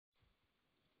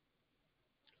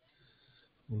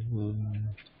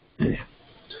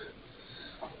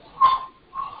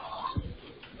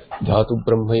धातु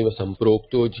ब्रह्मैव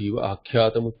संप्रोक्तो जीव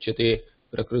आख्यातमुच्यते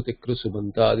प्रकृतिकृ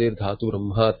सुबन्तादिर् धातु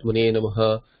ब्रह्मात्मने नमः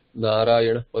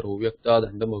नारायणः परो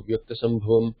व्यक्तादण्डम्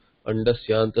अव्यक्तसम्भवम्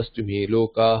अण्डस्यान्तस्तु मे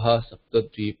लोकाः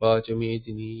सप्तद्वीपा च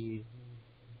मेदिनी.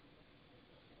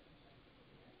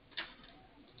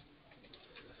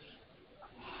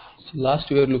 Last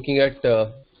we were looking at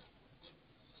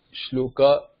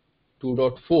Shloka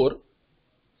 2.4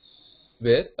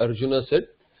 where Arjuna said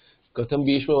Katham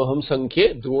Bhishma Aham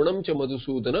Sankhye Dronam Cha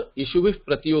Madhusudana Ishubhih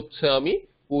Pratiyotsyami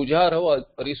Pujarava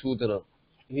Arisudana.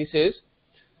 He says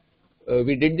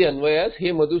we did the Anvayas. He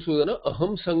Madhusudana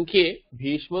Aham Sankhye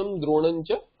Bhishmam Dronam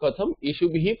Cha Katham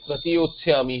Ishubhih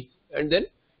Pratiyotsyami, and then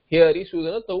he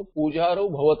Arisudana Tau Pujarav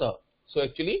Bhavata. So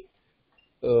actually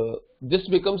this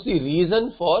becomes the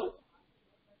reason for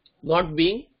not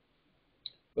being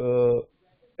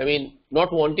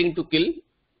not wanting to kill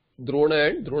Drona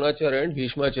and Dronacharya and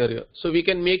Bhishmacharya. So we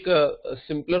can make a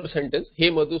simpler sentence. He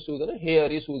Madhusudana, he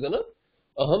Arisudana,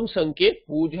 Aham Sankhye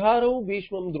Pujarau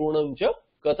Bhishmam Dronam Cha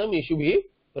Katam Ishubhi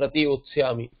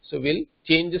Pratiyotsyami. So we'll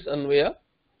change this Anvaya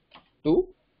to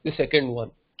the second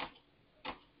one.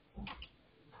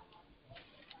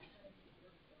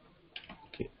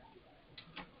 Okay.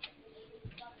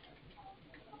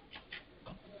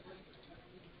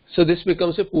 So this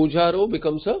becomes a Pujaro,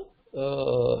 becomes a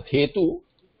Hetu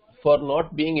for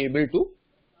not being able to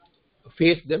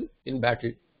face them in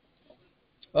battle,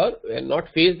 or not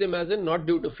face them as in not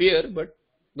due to fear but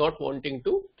not wanting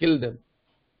to kill them.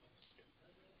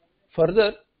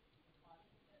 Further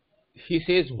he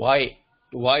says why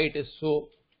it is so.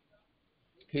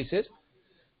 He says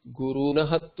Guruna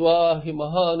hatva hi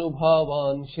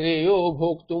mahanubhavan shreyo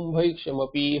bhoktum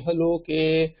bhaikshamapi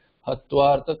haloke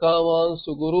hatvartha kaman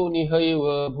suguruni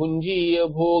haiva bhunjiya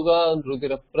bhogan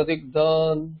rudira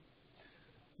pratigdan.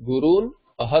 Gurun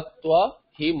ahatva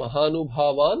hi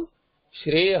mahanubhavan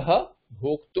shreya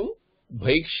bhoktum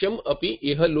bhaiksham api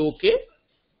iha loke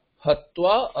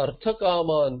hatva artha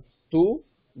kaman tu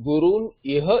gurun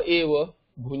iha eva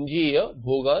bhunjiya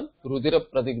bhogan rudira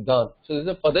pratigdan. So this is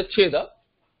a padacheda.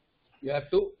 You have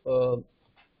to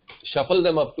shuffle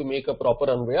them up to make a proper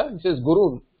anvaya. It says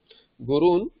Gurun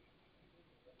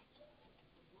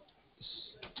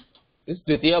is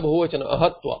Dvitiya Bhuvachana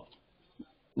ahatva.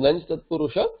 Nanch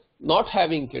Tatpurusha, not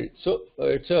having killed. So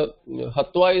it's a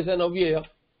hatva is an avyaya,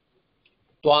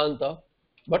 twanta,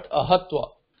 but ahatva,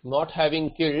 not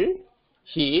having killed,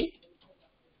 he,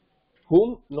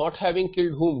 whom, not having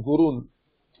killed whom,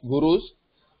 gurus.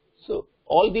 So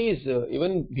all these,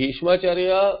 even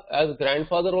Bhishmacharya as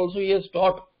grandfather also, he has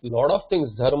taught a lot of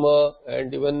things, dharma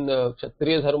and even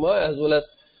Kshatriya dharma, as well as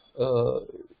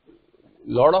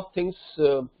lot of things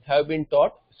have been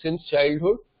taught since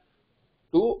childhood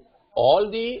to all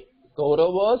the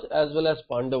Kauravas as well as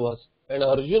Pandavas. And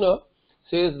Arjuna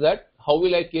says that how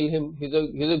will I kill him? He's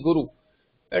a guru.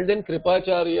 And then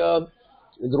Kripacharya,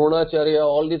 Dronacharya,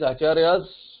 all these acharyas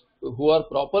who are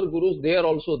proper gurus, they are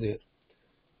also there.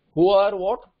 Who are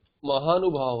what?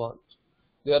 Mahanubhavas.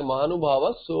 They are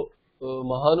Mahanubhavas. So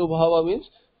Mahanubhava means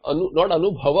not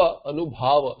Anubhava,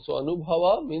 Anubhava. So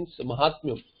Anubhava means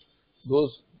Mahatmyam.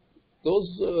 Those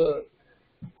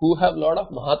who have lot of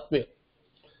Mahatmya.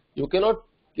 You cannot,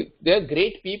 they are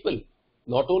great people.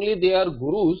 Not only they are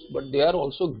gurus, but they are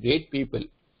also great people.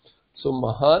 So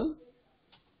Mahan,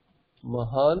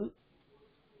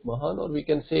 or we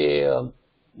can say,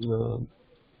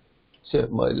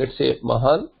 let's say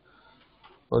Mahan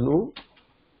Anu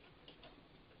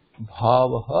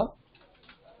Bhavaha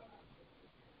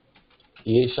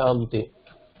Yeshamte.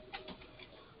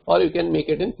 Or you can make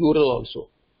it in plural also.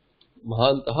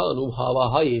 Mahantaha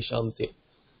Anubhavaha Yeshamte.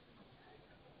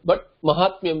 But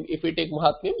Mahatmyam, if we take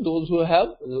Mahatmyam, those who have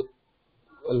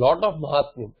a lot of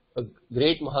Mahatmyam, a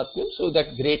great Mahatmyam, so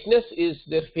that greatness is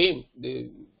their fame.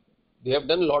 They have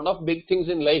done a lot of big things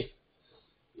in life.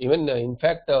 Even in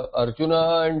fact,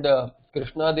 Arjuna and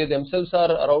Krishna, they themselves are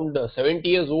around 70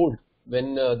 years old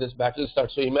when this battle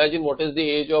starts. So imagine what is the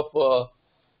age of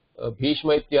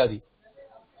Bhishma Ityadi.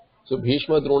 So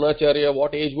Bhishma, Dronacharya,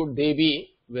 what age would they be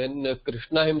when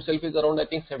Krishna himself is around, I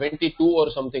think 72 or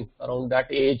something, around that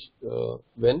age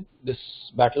when this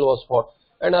battle was fought.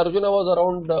 And Arjuna was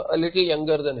around a little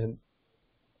younger than him.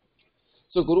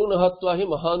 So Guru Nahatvahi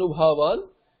Mahanubhavan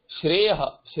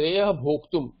Shreya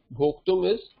Bhoktum. Bhoktum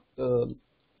is,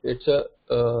 it's a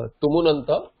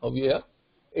Tumunanta avyaya.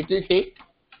 It will take,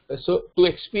 so to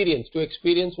experience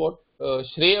what?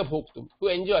 Shreya Bhoktum. To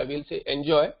enjoy, we'll say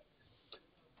enjoy.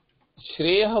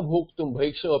 Shreya Bhoktum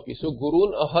Bhaikshavapi. So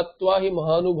Gurun Ahatvahi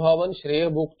Mahanubhavan Shreya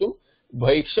Bhoktum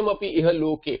Bhaiksham api iha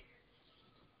loke.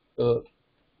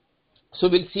 So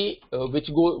we'll see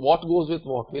what goes with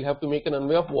what. We'll have to make an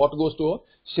Anvay of what goes to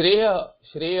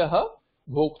Shreya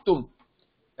bhoktum,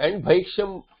 and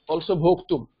Bhaiksham also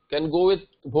bhoktum can go with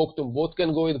bhoktum. Both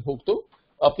can go with bhoktum.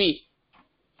 Api,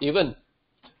 even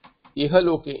iha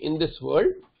loke, in this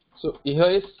world. So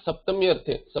iha is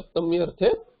saptamyarthe.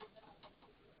 Saptamyarthe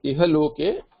iha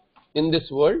loke, in this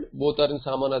world. Both are in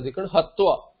samanadikaran.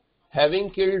 Hatva, having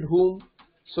killed whom.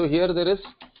 So here there is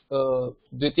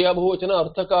dvitiya bahuvachana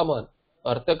arthakaman.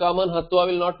 Arthakaman hatva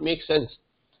will not make sense.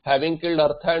 Having killed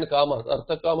artha and kama.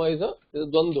 Arthakama is a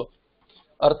dvandva.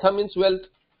 Artha means wealth.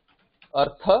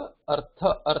 Arthascha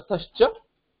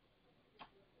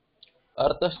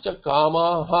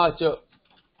kamaha cha.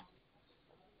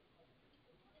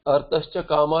 Arthascha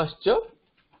kamascha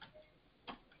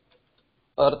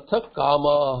artha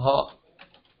kamaha.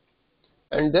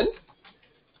 And then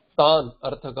tan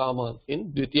arthakaman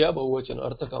in dvitiya bahuvachana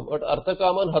arthakaman. But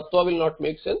arthakaman hatva will not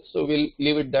make sense, so we'll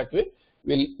leave it that way.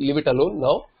 We'll leave it alone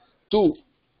now. To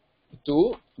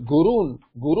gurun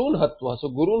hatva. So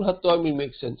gurun hatva will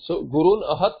make sense. So gurun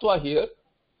ahatva here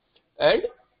and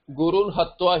gurun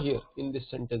hatva here in this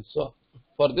sentence. So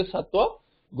for this hatva,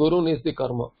 gurun is the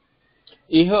karma.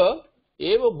 Iha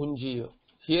eva bhunjiya.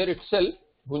 Here itself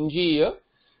bhunjiya.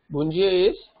 Bhunjiya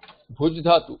is bhuj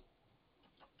dhatu.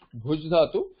 Bhuj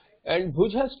dhatu, and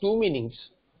bhuj has two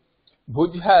meanings.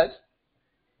 Bhuj has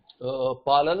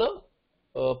palana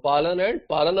and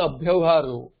palana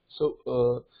abhyavharo. So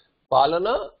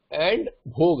palana and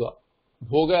bhoga.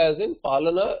 Bhoga as in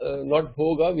palana, not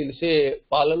bhoga. We'll say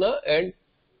palana and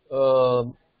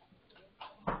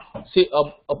see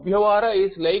abhyavara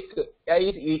is like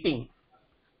is eating.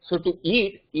 So to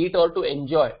eat or to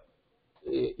enjoy.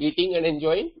 Eating and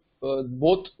enjoying,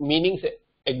 both meanings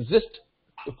exist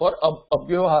for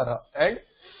abhyavara. And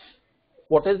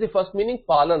what is the first meaning?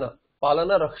 Palana.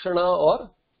 Palana, rakshana or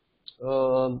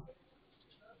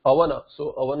avana.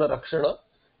 So avana, rakshana,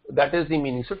 that is the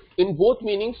meaning. So in both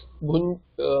meanings, bhuj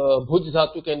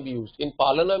dhatu can be used. In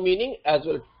palana meaning as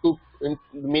well, in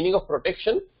the meaning of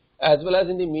protection as well as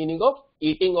in the meaning of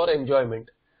eating or enjoyment.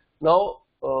 Now,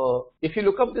 if you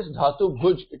look up this dhatu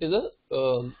bhuj, it is a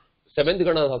seventh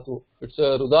gana dhatu. It's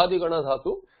a rudadi gana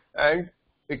dhatu, and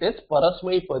it is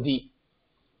parasmai padi.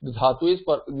 The dhatu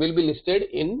will be listed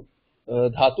in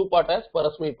dhatu part as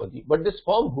parasmai padi. But this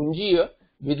form bhunjiya,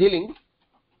 vidhiling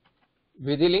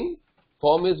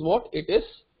form is what? It is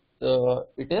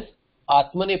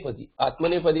atmanepadi.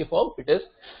 Atmanepadi form, it is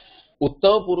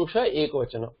uttama purusha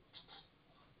ekvachana.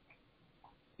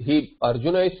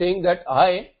 Arjuna is saying that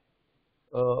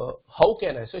how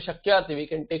can I? So shakyarthi, we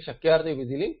can take shakyarthi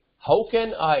vidhiling. How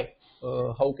can I?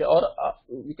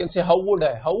 We can say how would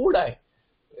I? How would I?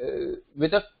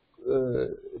 With a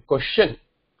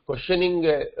questioning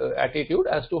attitude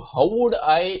as to how would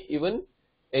I even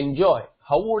enjoy?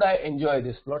 How would I enjoy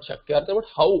this? Not shakyarthi, but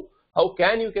how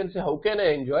can, you can say how can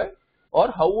I enjoy,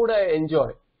 or how would I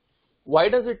enjoy? Why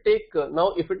does it take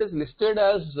now? If it is listed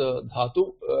as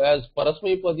dhatu as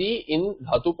parasmai padi in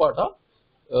dhatu pata,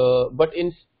 but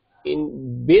in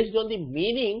based on the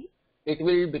meaning, it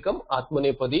will become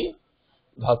atmanepadi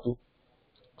dhatu.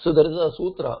 So there is a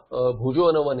sutra, bhujo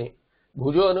anavane.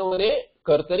 Bhujo anavane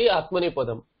kartari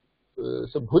atmanepadam.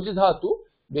 So bhuj dhatu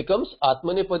becomes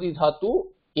atmanepadi dhatu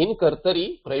in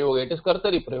kartari prayoga. It is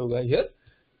kartari prayoga here,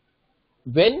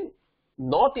 when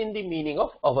not in the meaning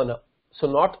of avana. So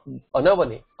not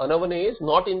anavane. Anavane is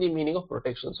not in the meaning of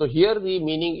protection. So here the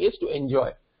meaning is to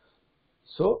enjoy.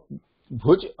 So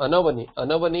bhuj anavane.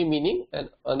 Anavane meaning, and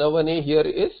anavane here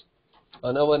is,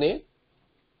 anavane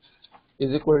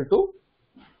is equal to,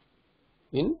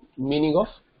 in meaning of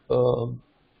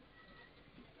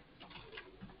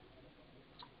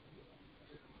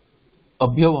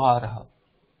abhyavhara.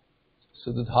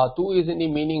 So the dhatu is in the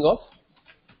meaning of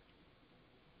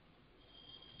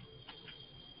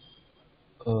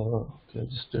okay,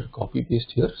 just copy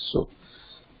paste here. So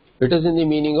it is in the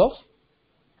meaning of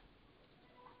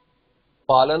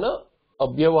palana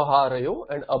abhyavaharayo,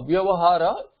 and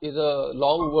abhyavahara is a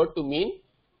long word to mean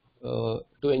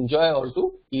to enjoy or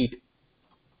to eat.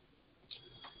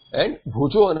 And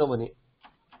bhujo anavane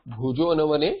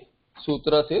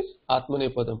sutra says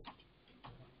atmanepadam.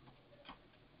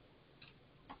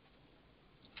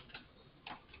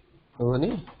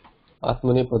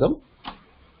 Atmanepadam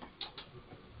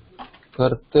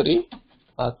kartari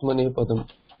atmanepadam.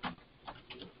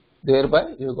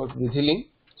 Thereby you got vidhiling.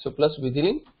 So plus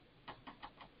vidhiling,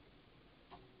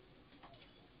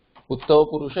 uttama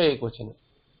purusha ekvachana.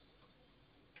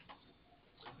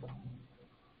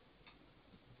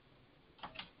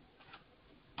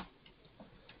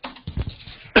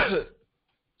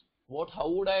 what? How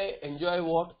would I enjoy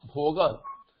what? Bhogan.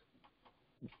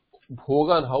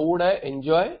 Bhogan. How would I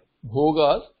enjoy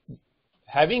bhogas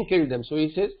having killed them? So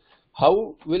he says,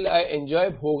 how will I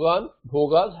enjoy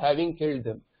bhogas having killed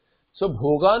them? So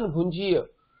bhogan bhunjiya.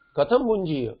 Katham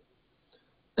bhunjiya.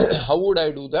 How would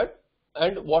I do that?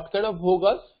 And what kind of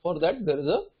bhogas? For that there is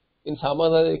a, in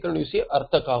Samadhikaran you see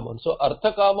Arthakaman. So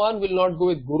Arthakaman will not go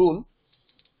with Gurun.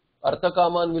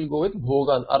 Arthakaman will go with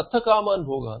Bhogan. Arthakaman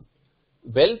Bhogan.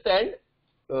 Wealth and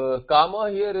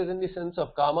Kama here is in the sense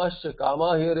of Kamascha.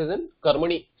 Kama here is in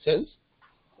Karmani sense.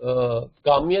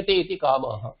 Kamyate iti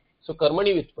Kamaha. So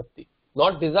Karmani Vitpatti.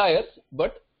 Not desires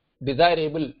but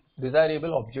desirable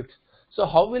objects. So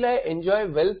how will I enjoy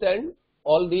wealth and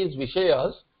all these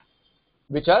Vishayas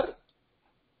which are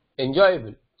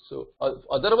enjoyable? So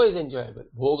otherwise enjoyable.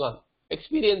 Bhogan.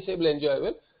 Experienceable,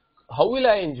 enjoyable. How will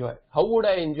I enjoy? How would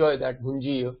I enjoy that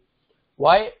bhunjiya?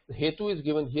 Why Hetu is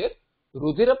given here?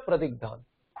 Rudira Pradigdhan.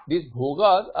 These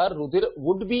bhogas are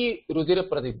would be Rudira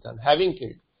Pradigdhan, having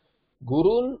killed.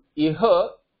 Gurun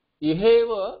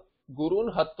iheva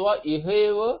Gurun hatva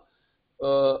iheva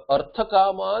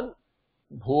Arthakaman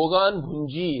Bhogan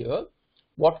bhunjiya.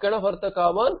 What kind of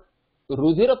Arthakaman?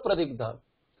 Rudira Pradigdhan.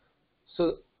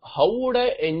 So how would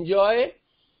I enjoy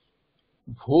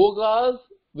bhogas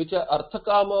which are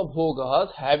Arthakama bhogas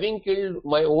having killed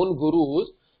my own gurus?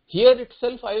 Here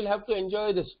itself I will have to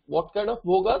enjoy this. What kind of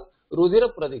bhogas?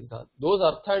 Rudira Pradigdhan. Those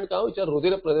Artha and Kama which are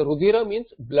Rudira Pradigdhan. Rudira means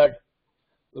blood.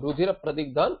 Rudira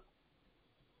Pradigdhan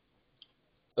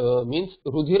means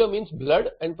Rudira means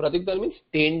blood and Pradigdhan means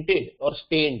tainted or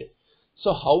stained.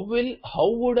 So how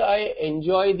would I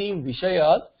enjoy the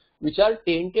Vishayas which are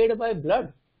tainted by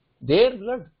blood? Their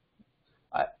blood.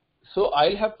 So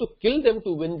I'll have to kill them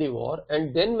to win the war,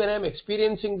 and then when I'm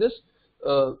experiencing this,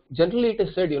 generally it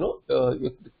is said,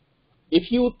 if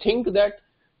you think that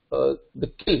the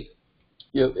kill,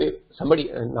 somebody,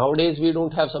 nowadays we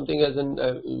don't have something as in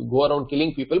go around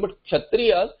killing people, but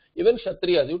Kshatriyas, even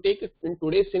Kshatriyas, you take it in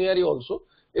today's scenario also,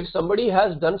 if somebody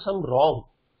has done some wrong,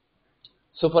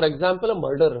 so for example a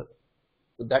murderer,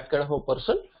 that kind of a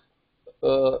person,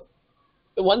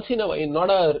 once in a while,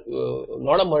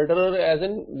 not a murderer as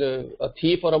in a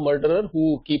thief or a murderer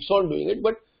who keeps on doing it,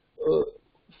 but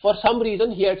for some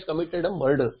reason he has committed a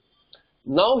murder.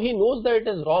 Now he knows that it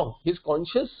is wrong. His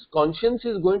conscience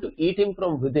is going to eat him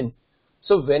from within.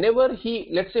 So whenever he,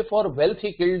 let's say for wealth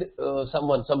he killed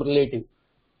someone, some relative.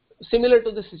 Similar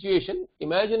to the situation,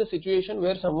 imagine a situation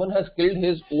where someone has killed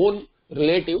his own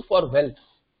relative for wealth,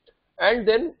 and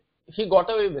then he got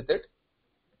away with it.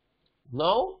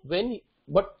 Now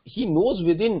but he knows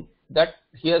within that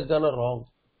he has done a wrong.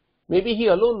 Maybe he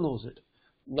alone knows it.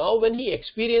 Now when he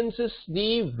experiences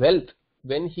the wealth,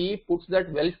 when he puts that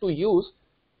wealth to use,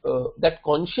 that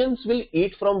conscience will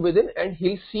eat from within and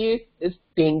he'll see it is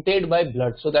tainted by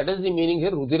blood. So that is the meaning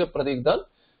here, Rudira Pradigdhan.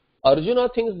 Arjuna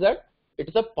thinks that it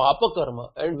is a Papa Karma,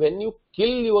 and when you kill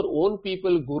your own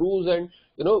people, gurus and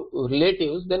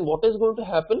relatives, then what is going to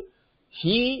happen?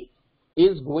 He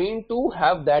is going to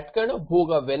have that kind of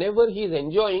bhoga. Whenever he is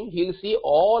enjoying, he will see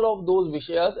all of those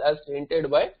Vishayas as tainted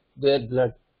by their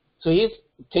blood. So he is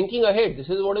thinking ahead, this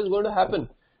is what is going to happen,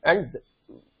 and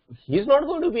he is not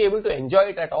going to be able to enjoy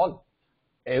it at all.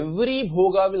 Every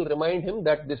bhoga will remind him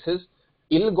that this is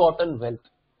ill-gotten wealth,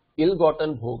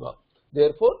 ill-gotten bhoga.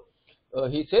 Therefore,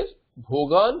 he says,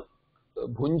 bhogan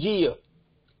bhunjiya.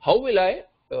 How will I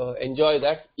enjoy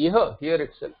that? Iha, here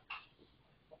itself.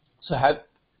 So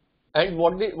and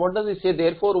what does he say?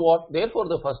 Therefore what? Therefore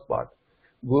the first part.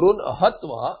 Gurun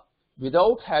ahatva,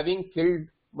 without having killed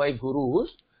my gurus.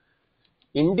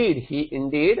 Indeed,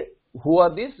 who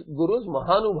are these gurus?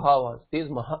 Mahanubhavas. These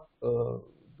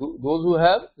those who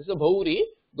have, this is a Bhauri,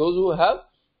 those who have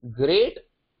great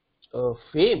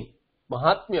fame,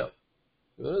 Mahatmya.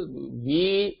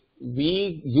 We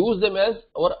use them as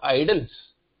our idols,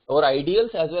 our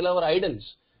ideals as well as our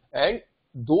idols. And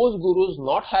those gurus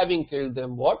not having killed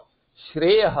them, what?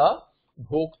 Shreyaha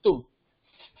bhoktum.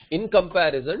 In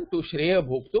comparison to Shreya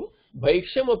bhoktum,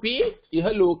 bhaikshyam api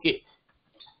iha loke.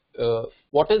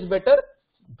 What is better?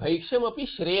 Bhaikshyam api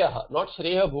Shreyaha, not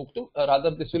Shreya bhoktum.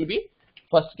 Rather, this will be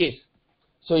first case.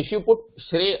 So if you put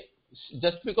Shreya,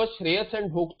 just because Shreyas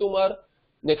and bhoktum are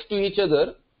next to each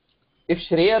other, if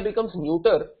Shreya becomes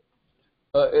neuter,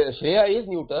 Shreya is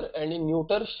neuter, and in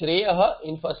neuter Shreyaha,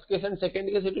 in first case and second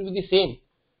case it will be the same.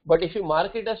 But if you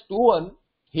mark it as 2-1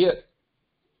 here,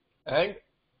 and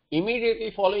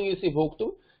immediately following you see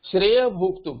bhoktum, Shreya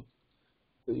bhoktum,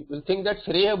 you will think that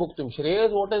Shreya bhoktum. Shreya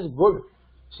is what is good.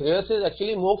 Shreya is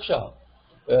actually moksha.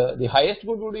 The highest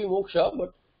good would be moksha,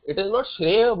 but it is not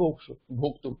Shreya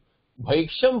bhoktum.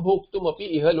 Bhaiksham bhoktum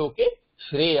api iha loke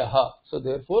shreyah. So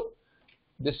therefore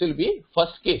this will be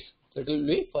first case. It will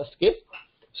be first case.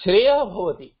 Shreya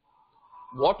bhavati.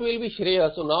 What will be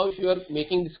Shreya? So now if you are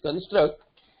making this construct,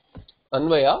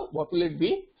 Anvaya, what will it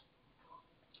be?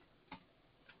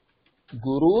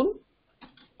 Gurun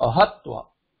ahatva,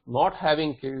 not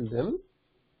having killed them.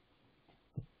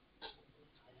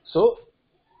 So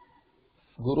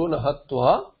Gurun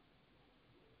ahatva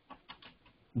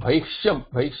bhaiksham.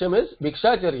 Bhaiksham is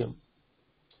bhikshacharyam.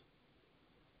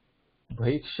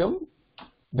 Bhaiksham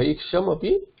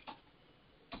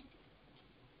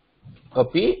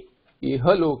api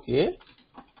iha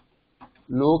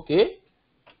loke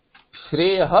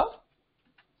shreyah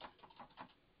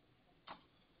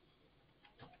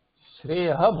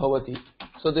bhavati.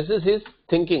 So this is his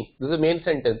thinking. This is the main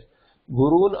sentence.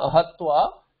 Gurun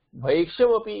ahatva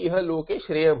bhaiksham api iha loke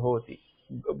shreya bhavati.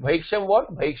 Bhaiksham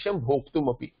what? Bhaiksham bhoktum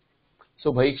api.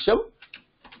 So bhaiksham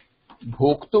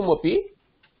bhoktum api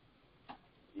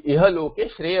iha loke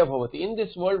shreya bhavati. In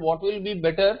this world, what will be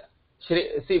better?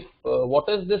 See, what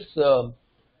is this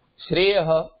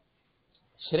shreya?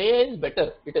 Shreya is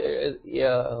better. It is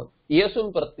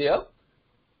yasun pratyaya,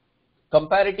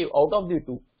 comparative, out of the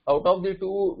two. Out of the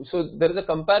two, so there is a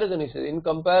comparison. He says, in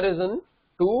comparison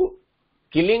to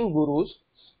killing gurus,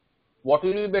 what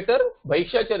will be better?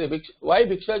 Bhikshacharya. Why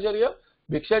Bhikshacharya?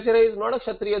 Bhikshacharya is not a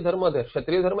Kshatriya dharma there.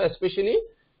 Kshatriya dharma especially,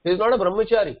 he is not a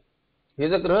brahmachari. He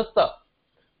is a grihastha.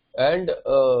 And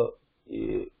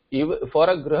even for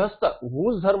a grihastha,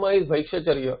 whose dharma is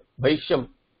Bhikshacharya? Bhaiksham.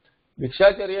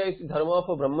 Bhikshacharya is dharma of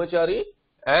a brahmachari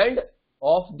and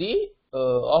of the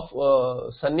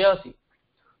sannyasi.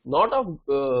 Not of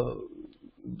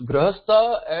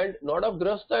grihastha and not of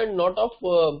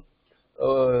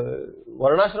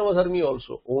varnashrama dharmi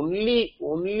also.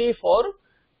 Only for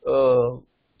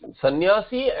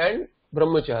sannyasi and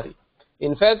brahmachari.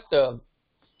 In fact,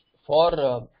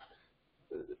 for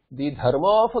the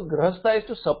dharma of a grihastha is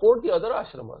to support the other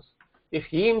ashramas. If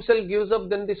he himself gives up,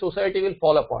 then the society will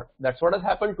fall apart. That's what has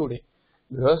happened today.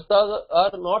 Grihasthas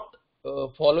are not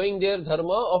following their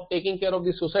dharma of taking care of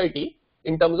the society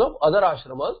in terms of other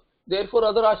ashramas. Therefore,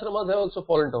 other ashramas have also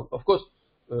fallen down. Of course,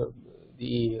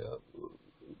 the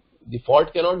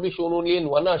fault cannot be shown only in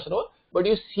one ashrama, but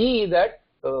you see that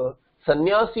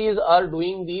sannyasis are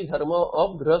doing the dharma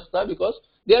of grihastha because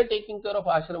they are taking care of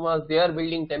ashramas, they are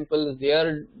building temples, they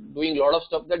are doing lot of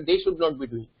stuff that they should not be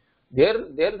doing.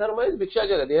 Their dharma is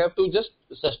bhikshacharya. They have to just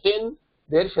sustain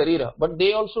their sharira, but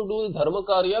they also do dharma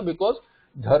karya because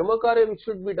dharma karya which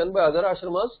should be done by other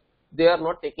ashramas, they are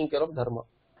not taking care of dharma.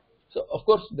 So of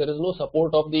course there is no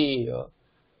support of the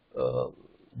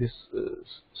this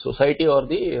society or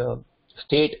the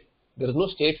state. There is no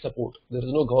state support. There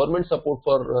is no government support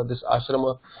for this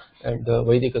ashrama and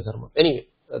Vaidika dharma. Anyway,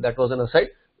 that was an aside.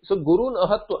 So Gurun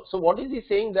ahatva. So what is he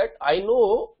saying? That I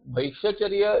know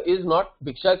Bhikshacharya is not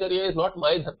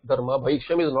my dharma.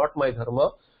 Bhaiksham is not my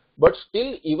dharma. But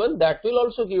still, even that will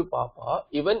also give papa.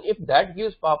 Even if that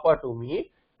gives papa to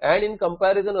me, and in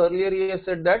comparison, earlier he has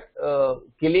said that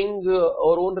killing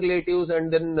our own relatives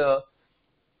and then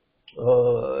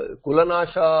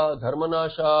kulanasha,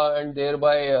 dharmanasha, and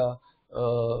thereby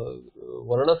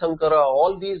varna sankara,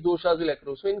 all these doshas will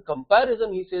accrue. So in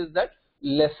comparison, he says that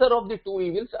lesser of the two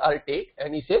evils I'll take,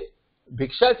 and he says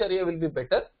bhikshacharya will be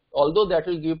better, although that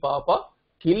will give papa.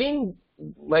 Killing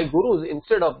my gurus,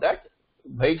 instead of that,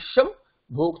 bhaiksham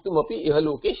bhoktum api iha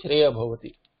loke shreya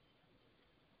bhavati.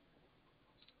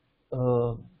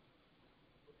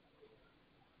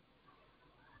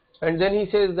 And then he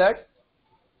says that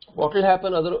what will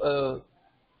happen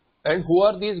and who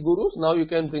are these gurus? Now you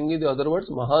can bring me the other words.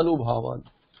 Mahanubhavan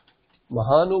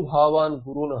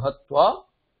gurun ahatva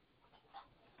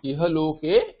iha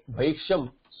loke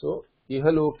bhaiksham. So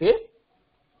iha loke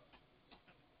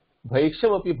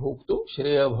bhaiksham api bhoktum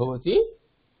shreya bhavati.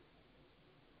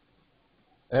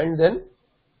 And then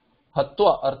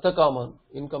hatva arthakaman,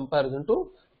 in comparison to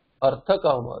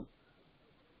arthakaman.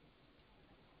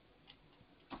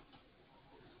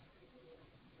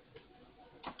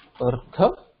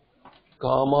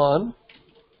 Arthakaman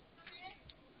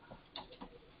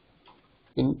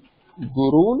in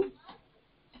gurun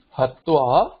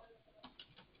hatva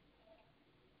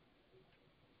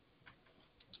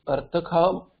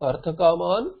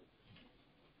arthakaman,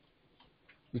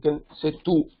 you can say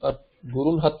tu,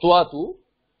 gurun hatva tu.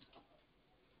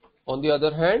 On the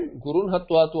other hand, gurun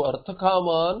hatva tu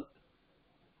arthakaman,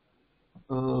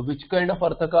 which kind of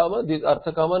arthakaman? These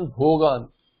arthakaman bhogan,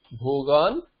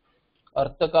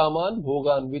 arthakaman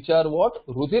bhogan, which are what?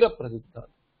 Rudira pradiptan.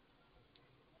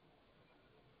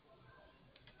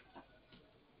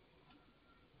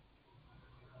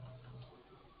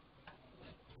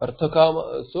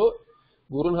 अर्थकाम, so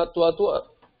gurun hatva tu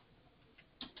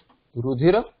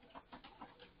रुधिर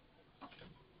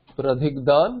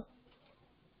प्रदिग्धान,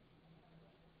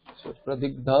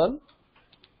 प्रदिग्धान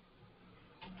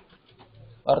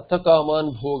अर्थकामान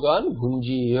भोगान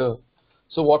भुंजीय.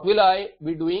 So what will I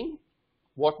be doing?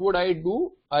 What would I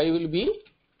do? I will be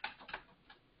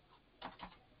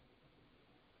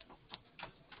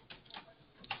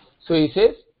so he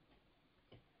says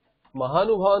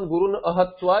महानुभावान गुरुन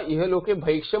अहत्वा इह लोके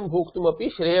भैक्षम भोक्तुमपि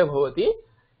श्रेय भवति.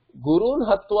 गुरुन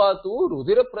हत्वा तु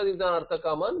रुधिर प्रदिग्धान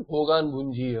अर्थकामान भोगान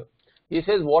भुंजीय. He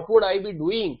says what would I be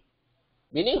doing?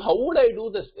 Meaning how would I do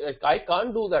this? I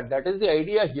can't do that. That is the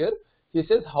idea here. He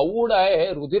says how would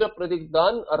I rudira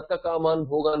pradigdan arthakaman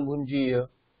bhogan bhunjiya.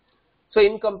 So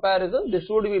in comparison this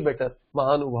would be better.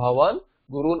 Mahanubhavan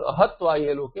gurun ahatva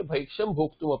ye loke bhaiksham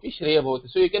bhoktum api shreya bhavati.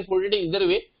 So you can put it either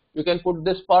way. You can put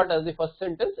this part as the first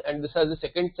sentence and this as the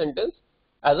second sentence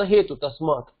as a hetu,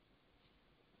 tasmat.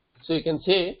 So you can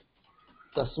say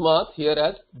tasmat here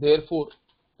as therefore,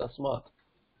 tasmat,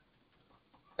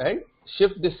 and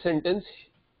shift this sentence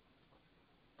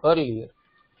earlier.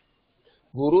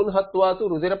 Gurun hatva tu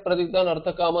rudira pradigdan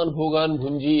arthakaman bhogan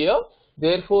bhunjiya.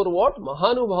 Therefore what?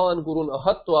 Mahanubhavan gurun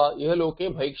ahatva iha loke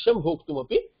bhaiksham bhoktum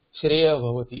api shreya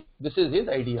bhavati. This is his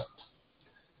idea.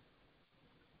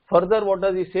 Further what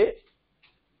does he say?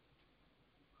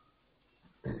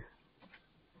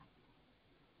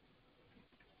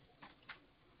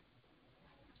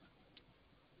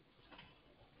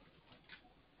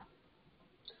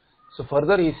 So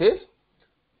further he says,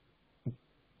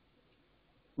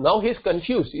 now he is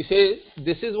confused. He says,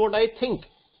 this is what I think,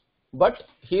 but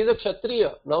he is a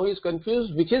Kshatriya. Now he is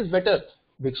confused, which is better?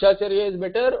 Bhikshacharya is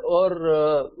better,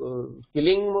 or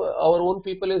killing our own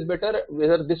people is better?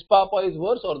 Whether this papa is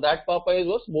worse or that papa is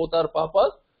worse, both are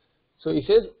papas. So he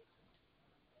says,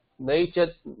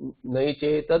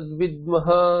 Naiche tad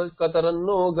vidmaha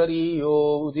kataranno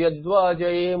gariyo yadva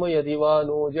jayema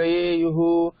yadivano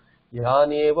jayeyuhu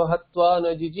yaneva hatva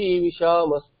na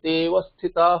jijivishamaste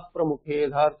vasthitah pramukhe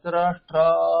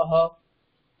dhartarashtraha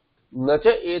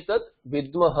nacha etat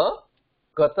vidmaha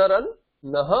kataran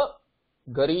naha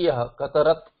gariyah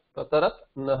katarat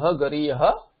naha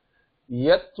gariyah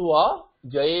yatva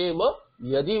jayema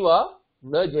yadiva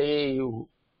na jayeyuhu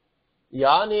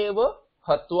yaneva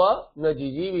हत्वा न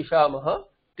जिजीविषामः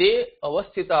ते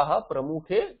अवस्थिताः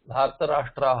प्रमुखे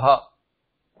धार्तराष्ट्राः.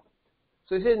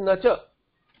 So it says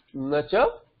nacha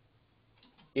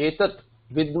etat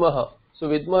vidmah. So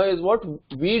vidmah is what?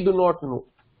 We do not know.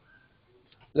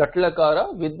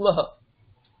 Latlakara vidmah.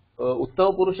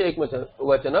 Uttama purusha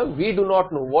ekvachana. We do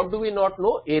not know. What do we not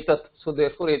know? Etat. So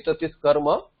therefore etat is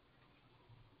karma.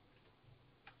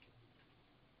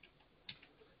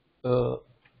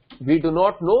 We do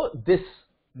not know this.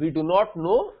 We do not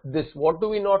know this. What do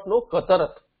we not know?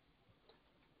 Katarat.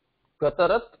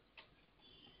 Katarat.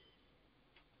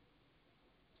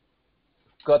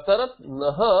 Katarat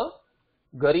naha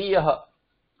gariyah.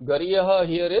 Gariyah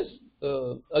here is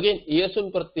again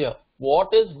yasun pratyaya.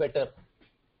 What is better?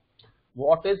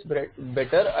 What is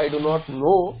better? I do not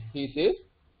know. He says.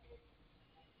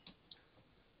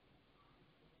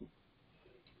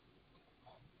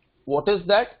 What is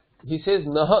that? He says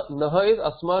naha is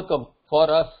asmakam, for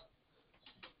us.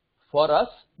 For us,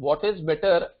 what is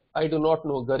better? I do not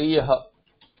know. Gariyah.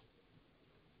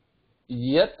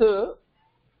 Yat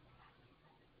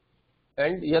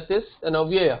and yat is an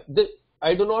avyaya.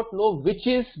 I do not know which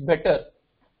is better.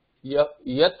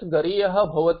 Yat gariyah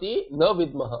bhavati na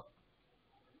vidmaha.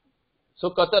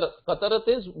 So katarat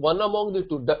is one among the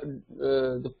two.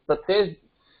 The pratyaya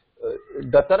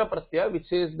datara pratyaya, which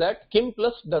says that kim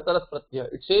plus datarat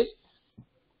pratyaya. It says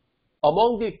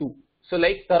among the two. So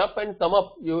like tarap and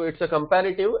tamap, it's a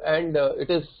comparative, and it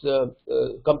is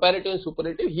comparative and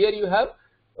superlative. Here you have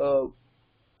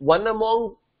one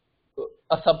among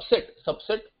a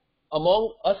subset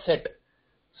among a set.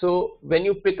 So when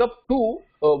you pick up two,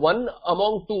 one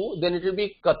among two, then it will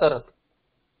be katarat.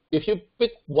 If you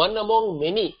pick one among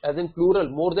many, as in plural,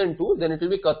 more than two, then it will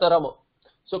be katarama.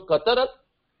 So katarat,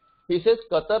 he says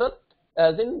katarat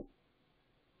as in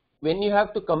when you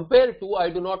have to compare two, I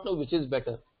do not know which is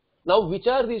better. Now which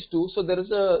are these two? So there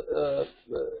is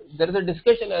a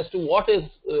discussion as to what is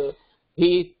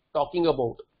he talking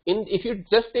about. If you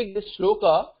just take this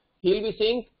shloka, he will be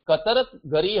saying katarat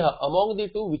gariha, among the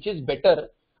two which is better,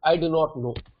 I do not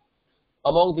know.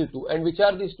 Among the two, and which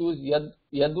are these two?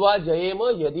 Yadva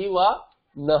jayema yadiva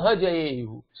naha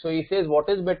jayeyu. So he says what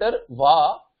is better?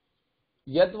 Va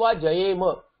yadva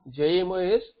jayema.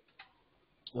 Jayema is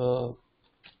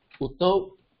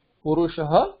uttam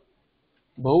purushaha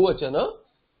bahuvachana.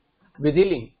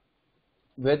 Vidhiling,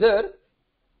 whether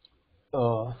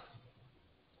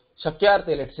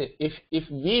Shakyarte, let's say, if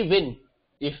we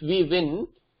win,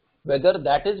 whether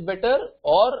that is better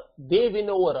or they win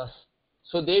over us.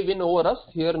 So they win over us.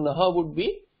 Here Naha would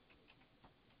be.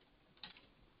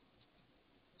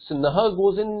 So Naha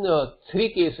goes in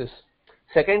 3 cases.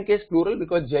 Second case plural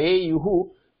because Jaye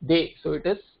Yuhu they. So it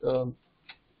is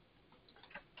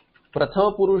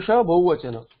Prathama Purusha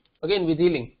Bahuvachana. Again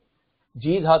Vidhiling.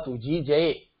 Ji Dhatu, Ji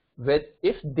Jaye.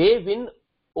 If they win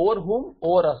over whom?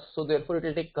 Over us. So therefore it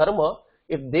will take karma.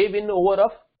 If they win over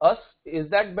of us, is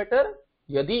that better?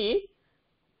 Yadi.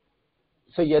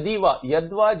 So yadiva,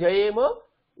 yadva jayema,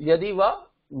 yadiva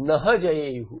naha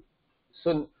jayeyuhu.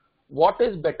 So what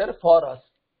is better for us?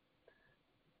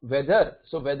 Whether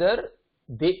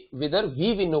we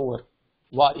win over.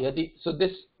 Va yadi. So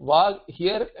this va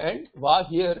here and va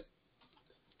here.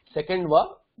 Second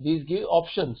va. These give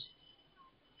options.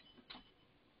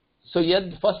 So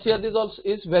first yad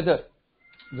is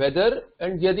whether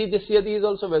and yadi, this yadi is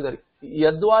also whether.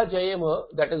 Yadva jayema,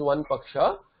 that is one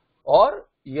paksha, or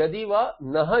yadiva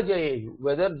naha jayeyu,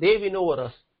 whether they win over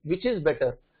us, which is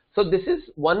better. So this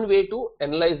is one way to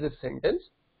analyze this sentence,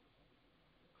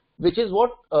 which is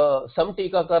what some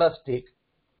tikakaras take,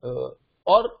 or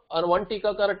one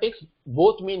tikakara takes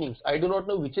both meanings. I do not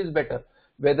know which is better,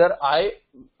 whether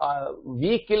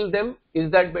we kill them,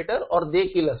 is that better, or they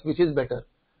kill us, which is better.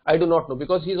 I do not know,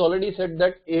 because he's already said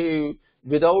that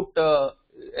without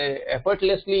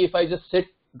effortlessly, if I just sit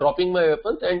dropping my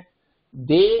weapons and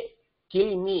they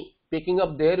kill me picking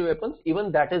up their weapons,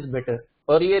 even that is better.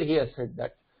 Earlier he has said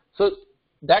that. So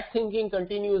that thinking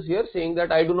continues here, saying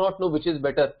that I do not know which is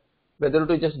better, whether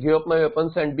to just give up my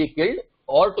weapons and be killed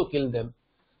or to kill them.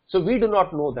 So we do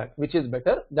not know that which is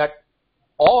better, that,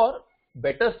 or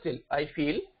better still, I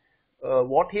feel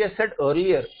what he has said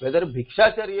earlier, whether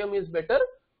Bhikshacharyam is better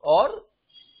or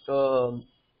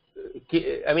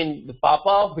the papa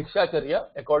of Bhikshacharya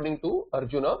according to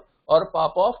Arjuna, or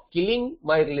papa of killing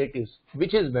my relatives,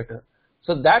 which is better.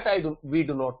 So that we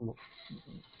do not know.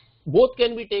 Both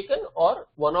can be taken or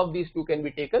one of these two can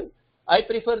be taken. I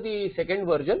prefer the second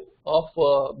version of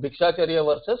Bhikshacharya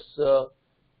versus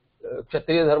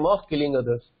Kshatriya dharma of killing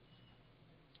others.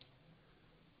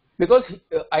 Because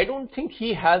I don't think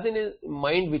he has in his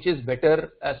mind which is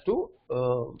better as to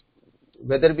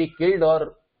whether be killed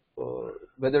or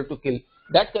whether to kill.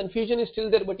 That confusion is still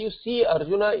there, but you see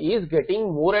Arjuna is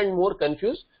getting more and more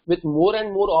confused with more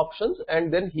and more options,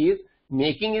 and then he is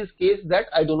making his case that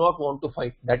I do not want to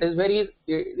fight. That is where his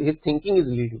thinking is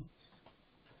leading.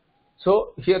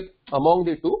 So here among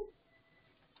the two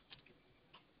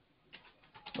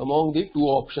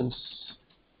options,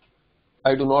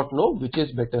 I do not know which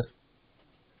is better.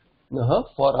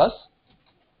 For us,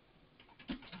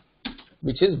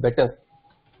 which is better.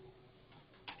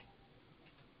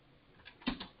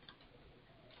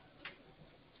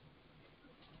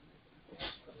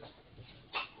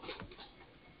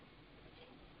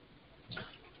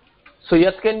 So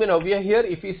yat can be an avya here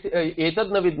if we say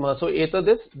etad na vidma. So etad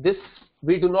is this,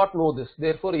 we do not know this.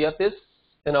 Therefore yat is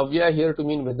an avya here to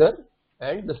mean whether,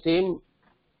 and the same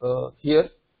here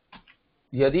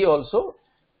yadi also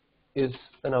is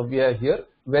an avya here,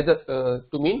 whether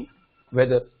to mean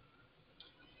whether.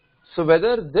 So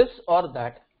whether this or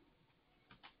that,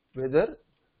 whether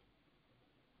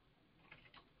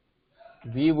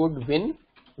we would win,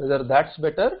 whether that's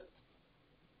better,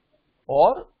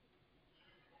 or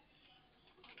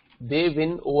they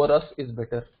win over us is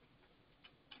better.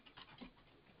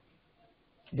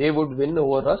 They would win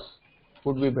over us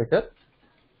would be better.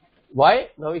 Why?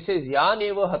 Now he says yan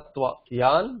eva hatva.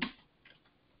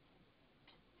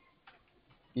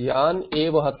 Yan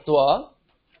eva hatva.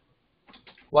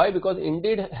 Why? Because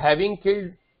indeed having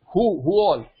killed who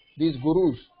all? These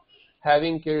gurus.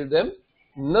 Having killed them,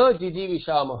 na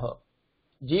jijivishamaha.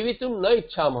 Jivitum na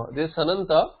ichhamaha. This is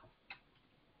sananta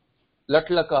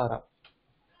latlakara.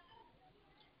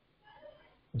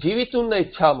 Jivitum na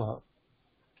ichhamaha.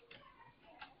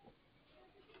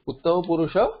 Uttama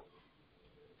Purusha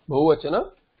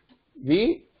Bahuvachana.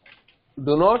 We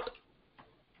do not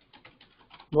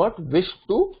wish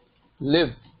to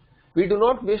live. We do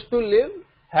not wish to live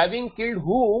having killed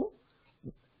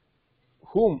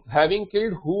whom? Having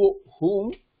killed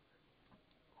whom?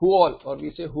 Who all? Or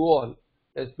we say who all?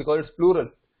 Yes, because it's plural.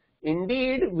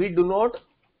 Indeed, we do not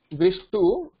wish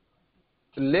to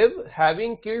live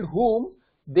having killed whom?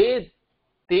 Te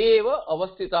eva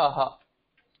avastitaha.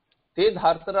 Te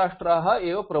dhartarashtraha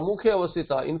eva pramukhe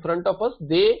avastita. In front of us,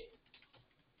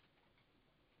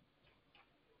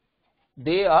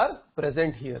 they are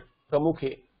present here.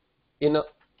 Pramukhe. In a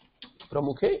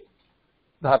pramukhe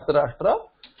Dhartarashtra.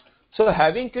 So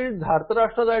having killed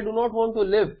Dhartarashtra, I do not want to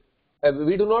live.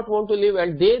 We do not want to live,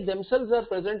 and they themselves are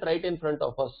present right in front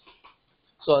of us.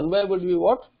 So Anvaya would be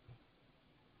what?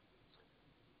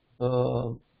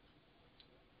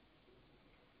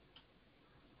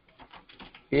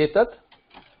 Etat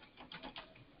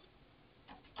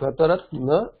katarat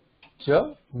na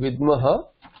cha vidmaha.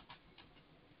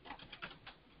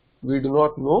 We do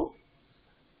not know.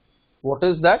 What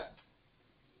is that?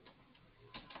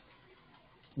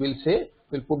 We'll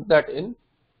put that in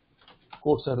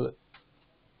quotes earlier.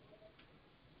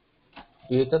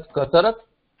 Etat katarat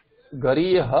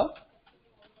gariyah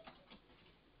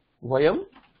vayam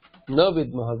na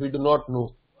vidmaha. We do not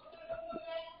know.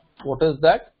 What is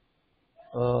that?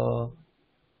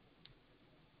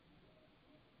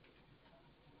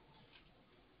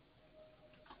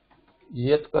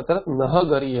 Yat katarat naha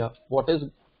gariyah. What is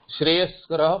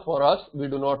Shreyaskara for us? We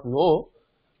do not know.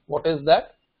 What is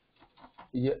that?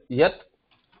 Yat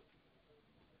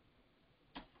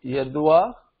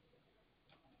yadva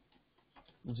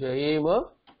jayema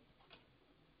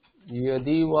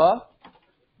yadiva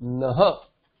naha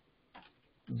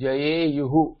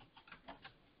jayeyuhu.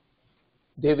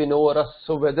 They win over us.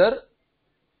 So whether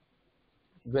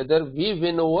we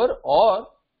win over or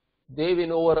they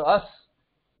win over us,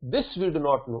 this we do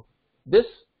not know. This,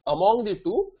 among the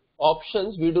two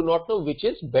options, we do not know which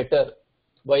is better.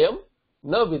 Vayam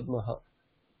na vidmaha.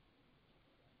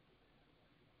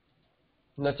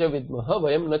 Nacha vidmaha.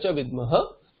 Vayam nacha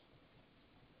vidmaha.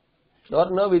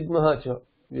 Or na vidmaha cha.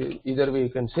 Either way you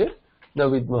can say na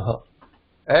vidmaha.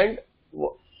 And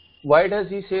why does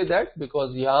he say that?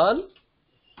 Because yan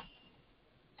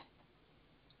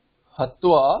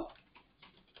hatva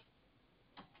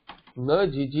na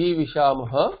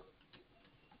jijivishamaha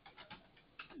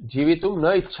जीवितुम न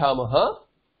इच्छामः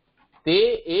ते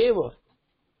एव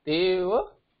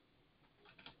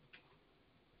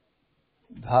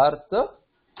धार्त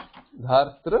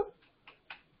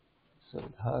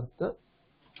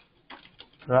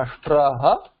राष्ट्राः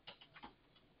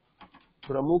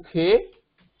प्रमुखे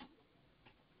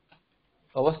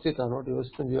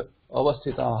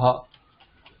अवस्थिताः.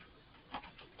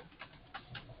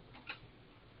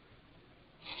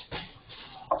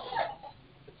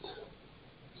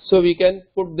 So we can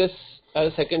put this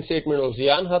as a second statement also.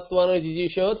 Yan hatvana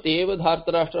jijisha teva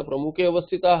dhartarashtra pramuke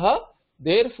avastitaha.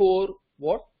 Therefore,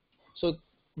 what? So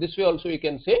this way also we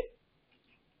can say.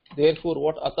 Therefore,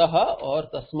 what? Ataha or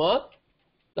tasmat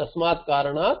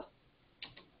karanat.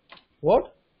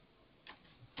 What?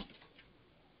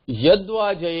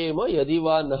 Yadva jayema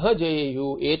yadiva naha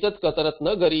jayeyu etat katarat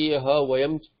na gariyaha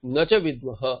vayam nacha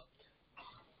vidmaha.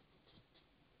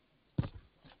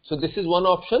 So this is one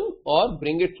option, or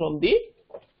bring it from the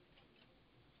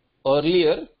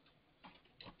earlier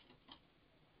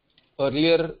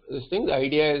this thing. The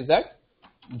idea is that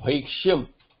bhaikshyam,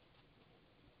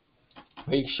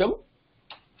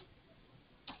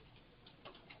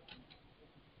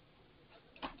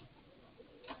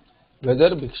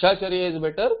 whether bhikshacharya is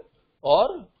better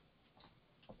or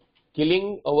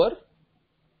killing our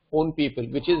own people,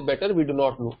 which is better, we do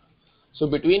not know. So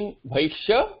between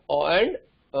bhaiksha and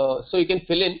so you can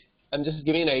fill in. I'm just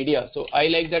giving an idea. So I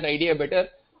like that idea better.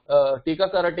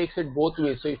 Tikakara takes it both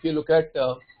ways. So if you look at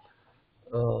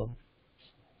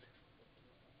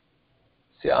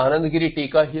say Anandagiri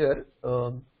Tika here,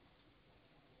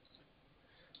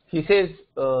 he says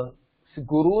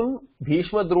Gurun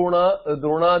Bhishma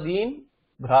Dronadin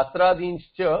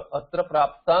Bhratradincha Atra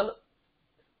Praptan.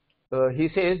 He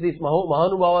says these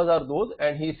Mahanubhavas are those,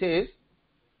 and he says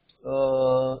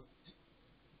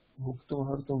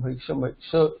Bhiksham.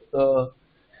 So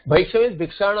Bhiksham is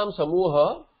Bhikshanam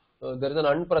Samuha. There is an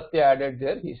Anpratyaya added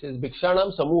there. He says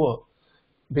Bhikshanam Samuha.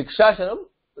 Bhikshashanam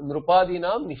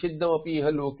Nrupadinam Nishiddham api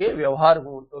iha loke vyavhar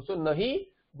gun. So nahi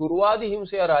Guruvadi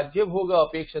himsya rajya bhoga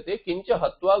apekshate kincha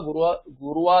hatva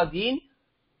Guruvadin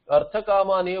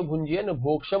arthakamaneva bhunjyan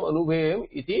bhoksham anubhayam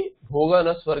iti bhoga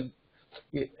na swarg.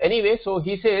 Anyway, so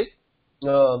he says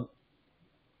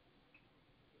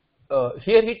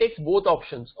here he takes both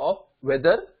options of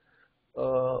whether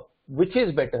which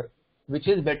is better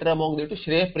among the two.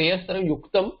 Shreya Preyastaram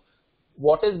Yuktam.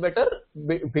 What is better?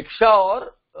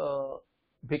 Bhiksha or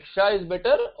Bhiksha is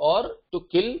better, or to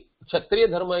kill Kshatriya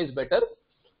Dharma is better.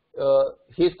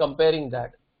 He is comparing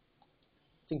that.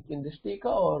 I think in this tika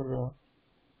or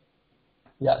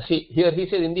yeah. See here he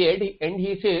says in the end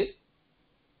he says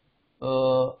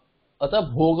Ata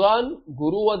bhogan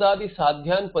guruvadadi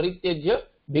sadhyan parityajya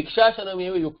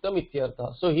bhikshashanameva yuktam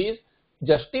ityartha. So he is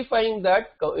justifying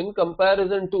that in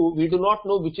comparison to, we do not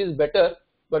know which is better,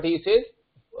 but he says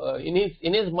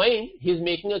in his mind he is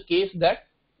making a case that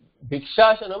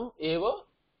bhikshashanam eva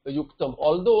yuktam,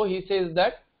 although he says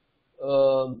that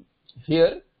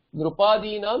here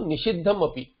nrupadinam nishiddham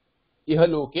api iha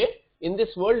loke, in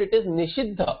this world it is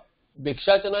nishiddha.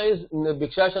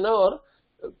 Bhikshashana or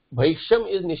bhaishyam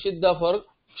is nishiddha for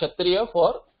kshatriya,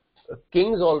 for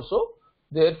kings also.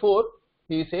 Therefore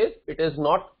he says it is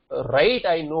not right,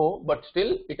 I know, but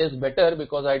still it is better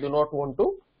because I do not want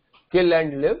to kill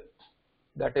and live.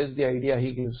 That is the idea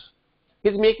he gives. He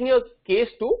is making a case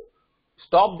to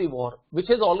stop the war, which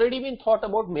has already been thought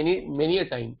about many a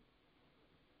time.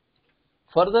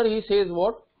 Further he says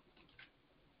what?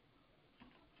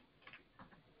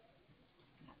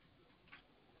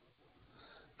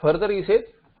 Further he says,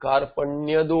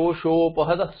 Karpanya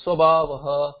doshopahata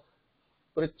swabhavah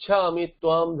pritchami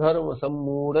tvam dharma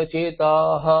sammudha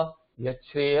chetaha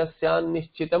yachreyasyan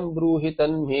nishchitam bruhi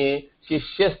tanme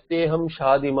shishyasteham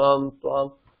shadimam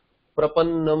tvam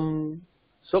prapannam.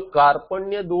 So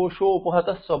Karpanya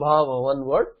doshopahata swabhavah, one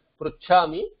word,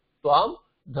 pritchami tvam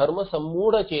dharma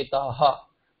sammudha chetaha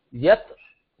yat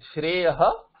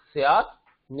shreyaha syat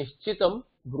nishchitam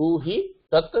bruhi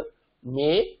tat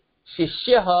me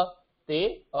शिष्यः ते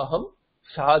अहम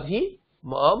शाधि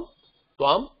माम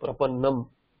त्वाम प्रपन्नम.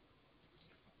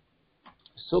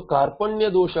 So कार्पण्य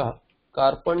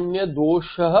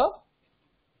दोषः,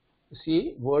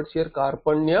 see words here,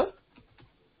 कार्पण्य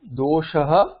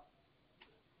दोषः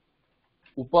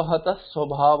उपहत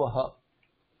स्वभावः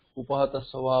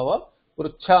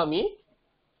पृच्छामि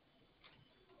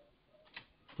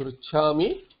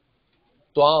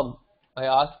त्वाम,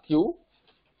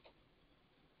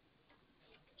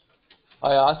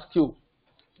 I ask you,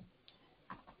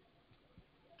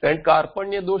 and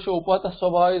Karpanya dosha upahata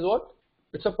swabhava is what?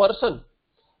 It's a person.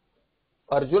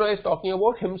 Arjuna is talking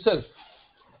about himself.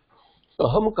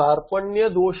 Aham Karpanya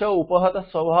dosha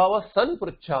upahata swabhava san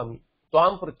pritchami,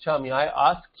 tvam pritchami. I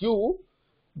ask you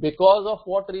because of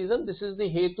what reason? This is the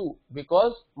hetu.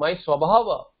 Because my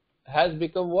swabhava has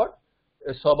become what?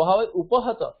 Swabhava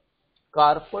upahata.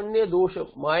 Karpanya dosha,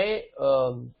 my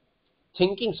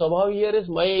thinking, swabhava here is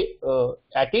my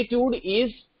attitude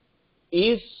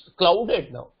is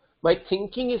clouded now. My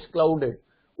thinking is clouded.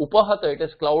 Upahata, it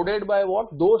is clouded by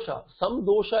what? Dosha. Some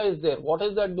dosha is there. What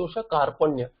is that dosha?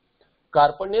 Karpanya.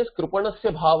 Karpanya is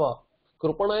kripanasya bhava.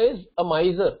 Kripana is a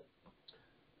miser.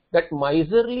 That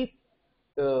miserly,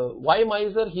 why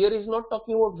miser? Here is not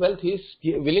talking about wealth. He is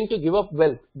willing to give up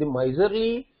wealth. The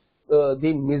miserly,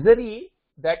 the misery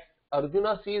that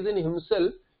Arjuna sees in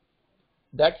himself,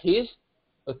 that his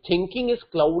thinking is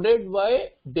clouded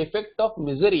by defect of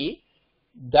misery.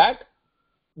 That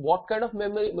what kind of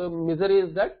misery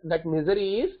is that? That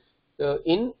misery is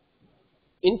in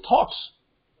thoughts,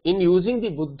 in using the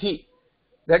buddhi.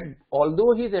 That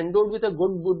although he is endowed with a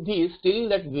good buddhi, still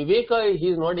that viveka he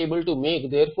is not able to make.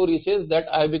 Therefore he says that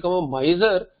I have become a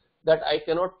miser, that I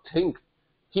cannot think.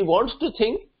 He wants to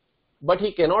think, but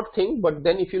he cannot think. But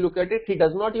then if you look at it, he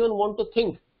does not even want to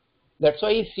think. That's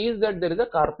why he sees that there is a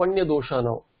Karpanya dosha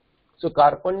now. So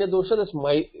Karpanya dosha,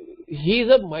 he is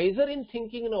a miser in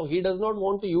thinking now. He does not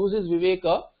want to use his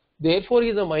viveka, therefore he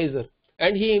is a miser.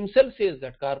 And he himself says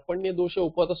that Karpanya dosha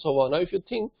upahata swabhava. Now if you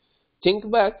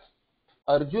think back,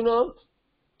 Arjuna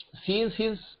sees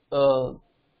his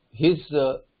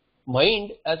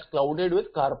mind as clouded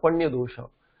with Karpanya dosha.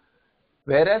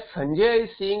 Whereas Sanjaya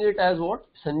is seeing it as what?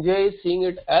 Sanjaya is seeing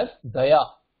it as daya.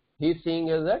 He is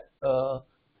seeing as that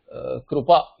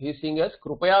Krupa, he is seeing as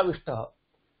Krupaya Vishtaha.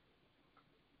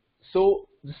 So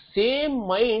the same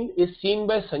mind is seen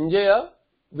by Sanjaya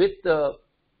with a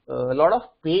lot of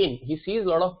pain. He sees a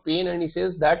lot of pain and he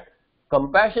says that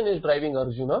compassion is driving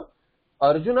Arjuna.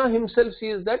 Arjuna himself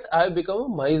sees that I have become a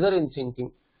miser in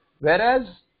thinking. Whereas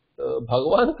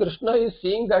Bhagavan Krishna is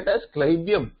seeing that as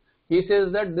Klaibyam. He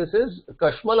says that this is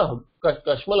Kashmalam.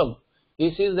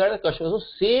 He sees that as Kashmalam. So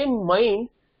same mind,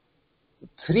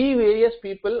 three various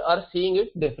people are seeing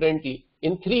it differently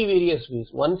in three various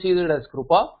ways. One sees it as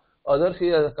Krupa, other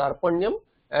sees it as Karpanyam,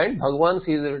 and Bhagavan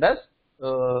sees it as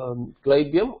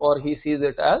Klaibyam, or he sees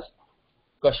it as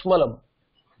Kashmalam.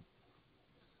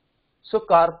 So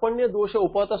Karpanya dosha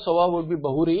upahata swabhava would be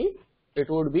Bahuri. It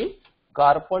would be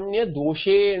Karpanya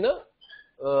doshena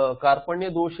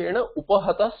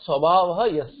upahata swabhava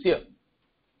yasya.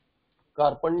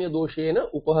 Karpanya doshena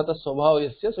upahata swabhava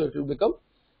yasya. So it will become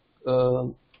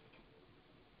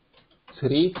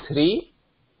 3, 3,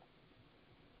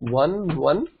 1,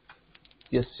 1,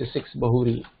 yes, 6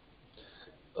 Bahuri.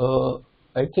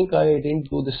 I think I didn't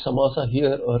do this samasa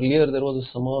here. Earlier there was a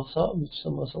samasa. Which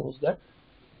samasa was that?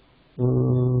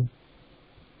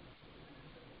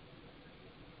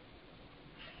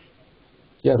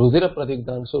 Yeah, Rudira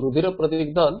Pradigdan. So Rudira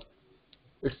Pradigdan,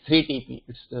 it's 3 TP.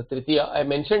 It's Tritiya. I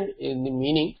mentioned in the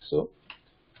meaning, so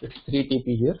it's 3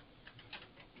 TP here.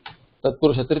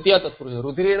 Tatpurusha, Tritiya Tatpurusha,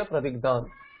 Rudirena Pradigdan.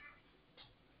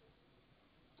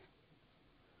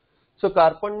 So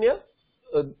Karpanya,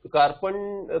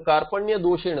 Karpanya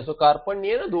doshena. So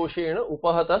Karpanyena doshena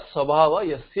upahata svabhava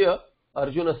yasya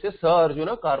Arjunasya sa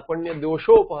Arjuna Karpanya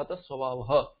dosho upahata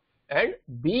svabhava. And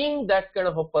being that kind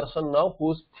of a person now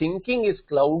whose thinking is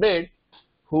clouded,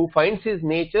 who finds his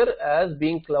nature as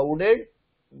being clouded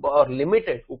or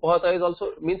limited. Upahata is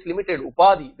also means limited.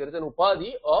 Upadhi. There is an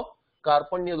upadhi of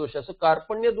Karpanya dosha. So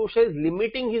Karpanya dosha is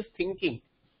limiting his thinking.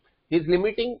 His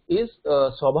limiting is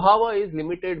swabhava is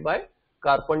limited by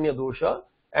Karpanya dosha,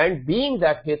 and being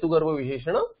that Hetugarva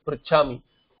Visheshana Prachami,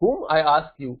 whom I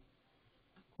ask you,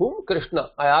 whom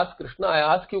Krishna, I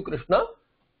ask you Krishna,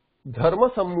 Dharma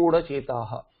Sammuda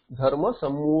Chetaha, Dharma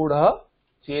Sammuda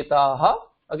Chetaha,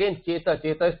 again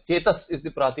Chetas is the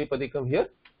Pratipadikam here,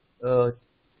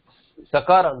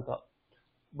 Sakaranta,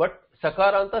 but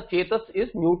Sakaranta Chetas is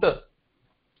neuter.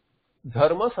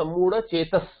 Dharma Sammuda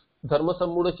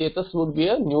Chetas would be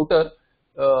a neuter,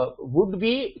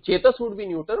 Chetas would be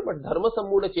neuter, but Dharma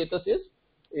Sammuda Chetas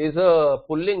is a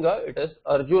Pullinga, it is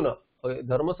Arjuna. Okay,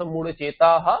 Dharma Sammuda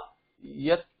Chetaha,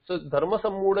 yet, so Dharma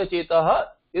Sammuda Chetaha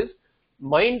is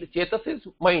mind, Chetas is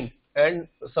mind, and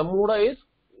Sammuda is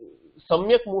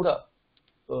Samyak Muda.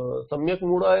 Samyak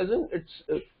Muda is in,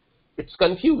 it's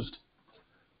confused.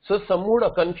 So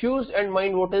Sammuda, confused and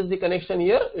mind, what is the connection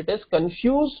here? It is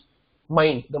confused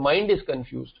mind. The mind is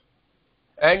confused.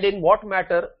 And in what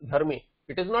matter? Dharme.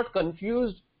 It is not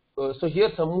confused. So here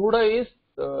Sammuda is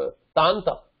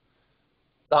Tanta.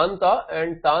 Tanta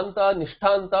and Tanta,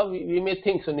 Nishtanta, we may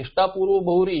think. So Nishta Purva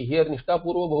Bahuri. Here Nishta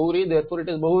Purva Bahuri, therefore it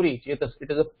is Bahuri. Chetas.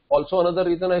 It is also another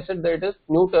reason I said that it is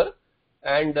neuter,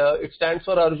 and it stands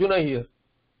for Arjuna here.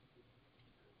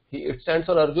 It stands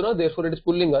for Arjuna, therefore it is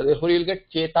Pullinga. Therefore you will get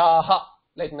Chetaha,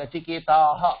 like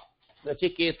Nachiketaha.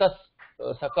 Nachiketas,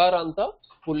 Sakaranta,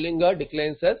 Pullinga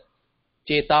declines as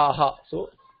Chetaha. So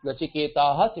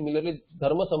Nachiketaha, similarly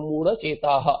Dharma Sammuda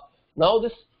Chetaha. Now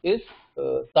this is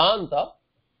Tanta.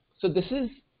 So this is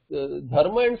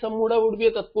Dharma and Sammuda would be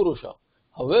a Tatpurusha.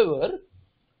 However,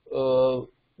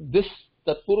 this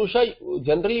Tatpurusha,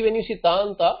 generally when you see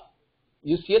Tanta,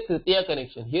 you see a Tritiya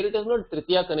connection. Here it is not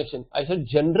Tritiya connection. I said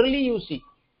generally you see.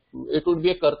 It would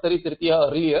be a Kartari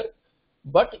Tritiya earlier,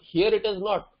 but here it is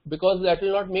not, because that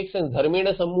will not make sense.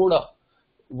 Dharmena Sammuda.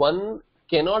 One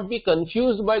cannot be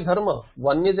confused by Dharma.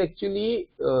 One is actually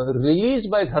released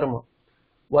by Dharma.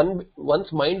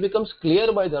 One's mind becomes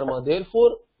clear by Dharma.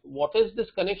 Therefore, what is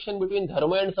this connection between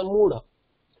Dharma and Sammuda?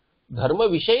 Dharma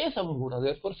Vishaye Sammuda.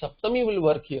 Therefore, Saptami will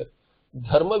work here.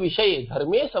 Dharma Vishaye.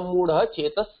 Dharme Sammuda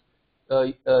Chetas.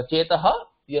 Chetaha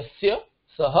yasya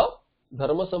saha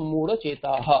dharma sammuda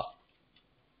chetaha.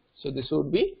 So this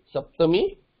would be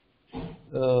Saptami,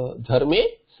 dharme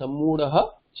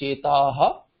sammudaha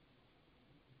chetaha,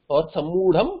 or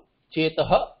sammudham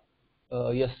chetaha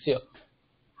yasya.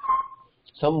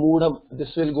 Sammudham,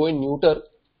 this will go in neuter,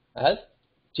 as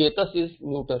chetas is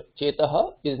neuter,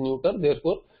 chetaha is neuter,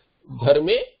 therefore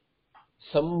dharme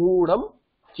sammudham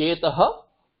chetaha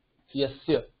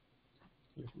yasya.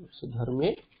 So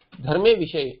dharme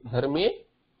vishaye, dharme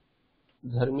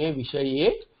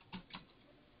vishaye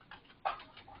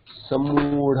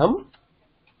sammudham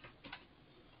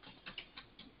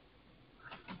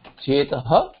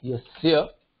chetaha yasya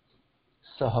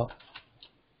saha.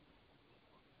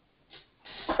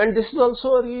 And this is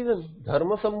also a reason.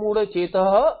 Dharma sammuda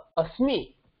chetaha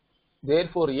asmi.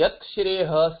 Therefore yat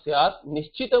shreha syat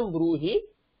nishchitam bruhi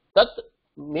tat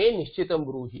me nishchitam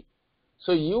bruhi.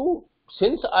 So you,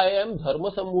 since I am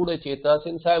Dharma Sammuda Cheta,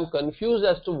 since I am confused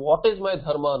as to what is my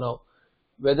Dharma now,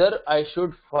 whether I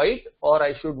should fight or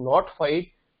I should not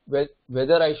fight,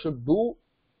 whether I should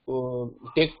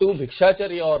take to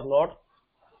Bhikshacharya or not,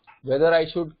 whether I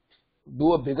should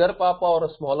do a bigger Papa or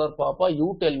a smaller Papa,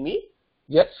 you tell me,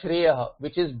 Yat Shreyaha,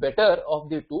 which is better of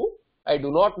the two, I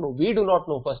do not know. We do not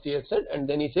know, first he has said, and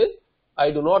then he says,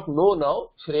 I do not know now,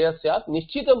 Shreya Syat,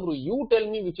 Nishchitam Bruhi, you tell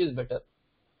me which is better.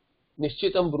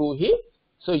 Nishchitam Bruhi,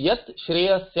 so Yat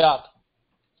Shreya Syat,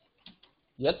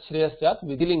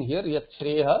 Vidiling here, Yat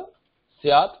Shreya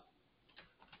Syat,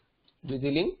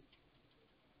 Vidiling,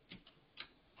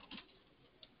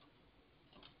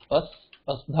 As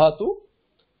Dhatu,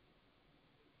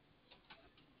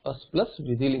 As plus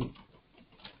Vidiling.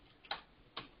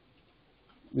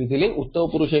 Vidiling,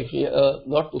 Uttama Purusha,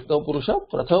 not Uttama Purusha,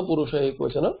 Prathama Purusha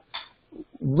Ekvachana.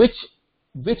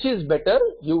 Which is better,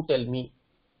 you tell me.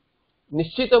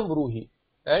 Nishchitam Bruhi.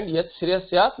 and yat shreya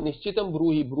syat nishchitam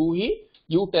bruhi. Bruhi,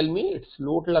 you tell me, it's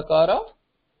lot lakara,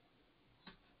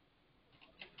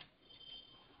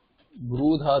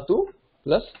 bru dhatu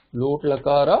plus lot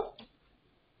lakara,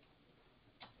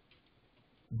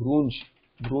 brunj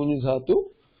dhatu,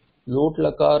 lot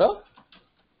lakara,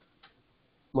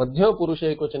 madhyama purusha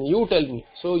ekvachan. You tell me.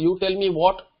 So you tell me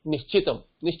what nishchitam.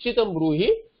 Nishchitam bruhi.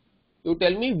 You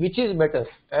tell me which is better.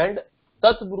 And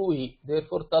tat bruhi.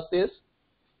 Therefore tat is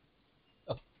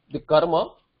the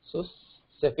karma. So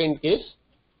second case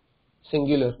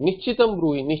singular. Nishchitam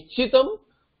bruhi. Nishchitam.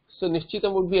 So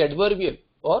nishchitam would be adverbial,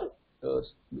 or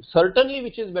certainly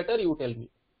which is better, you tell me.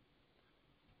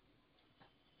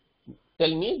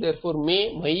 Tell me. Therefore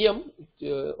me, mayyam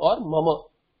or mama.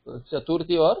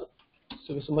 Chaturthi or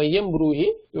so mayyam bruhi.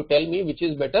 You tell me which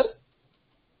is better.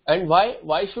 And why?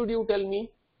 Why should you tell me?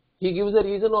 He gives a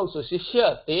reason also.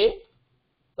 Shishya te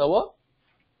tava,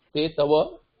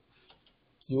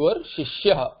 your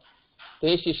shishya.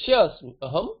 Te shishya asmi.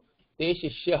 Aham te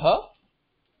shishya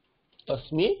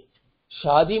asmi.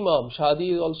 Shadi mam.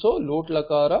 Shadi is also lot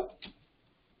lakara.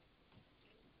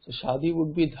 So shadi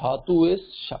would be dhatu is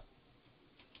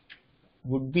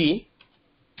would be,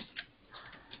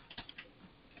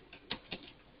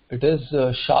 it is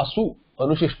shasu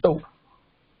anushishtav.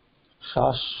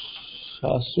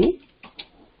 Shasu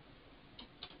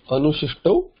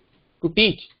anushishtav, to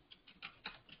teach.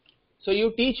 So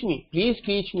you teach me. Please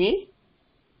teach me.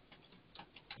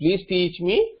 Please teach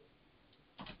me.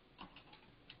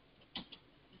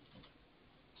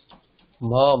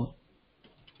 Mam.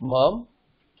 Mam.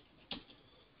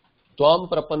 Tvam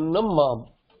prapannam mam.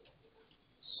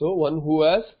 So one who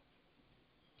has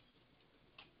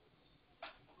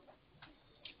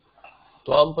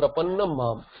Tvam prapannam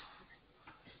mam.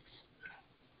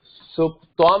 So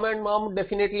Tvam and mam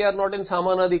definitely are not in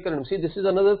Samanadhikaranam. See, this is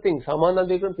another thing.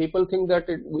 Samanadhikaranam, people think that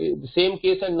the same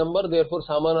case and number, therefore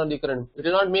Samanadhikaranam. It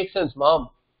does not make sense. Mam,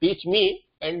 teach me,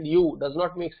 and you, does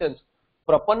not make sense.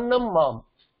 Prapannam mam,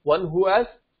 one who has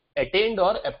attained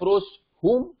or approached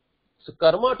whom. So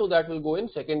karma to that will go in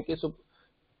second case. So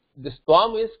this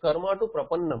Tvam is karma to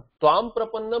prapannam. Tvam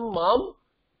prapannam mam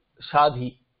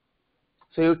shadhi.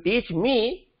 So you teach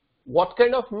me. What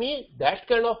kind of me? That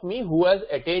kind of me who has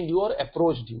attained you or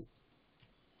approached you.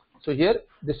 So here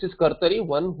this is kartari,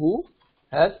 one who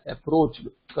has approached.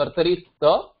 Kartari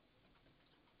ta,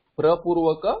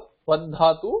 prapurvaka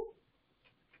padhatu,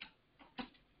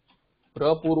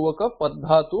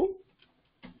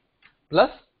 plus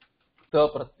ta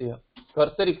pratyaya.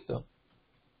 Kartarikta.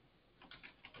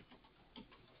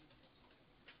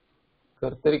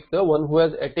 Kartarikta, one who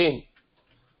has attained.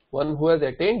 One who has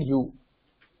attained you.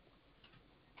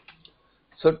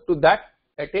 So to that,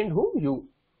 attained whom? You.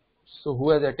 So who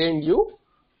has attained you?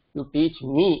 You teach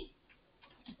me.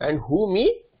 And who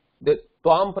me? The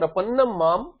Tvam prapannam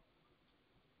mam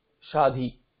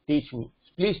shadhi. Teach me.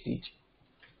 Please teach.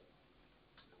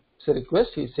 It's a request.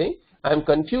 He is saying, I am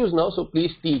confused now, so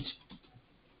please teach.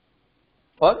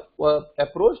 Or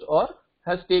approached or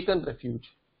has taken refuge.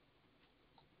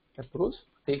 Approached,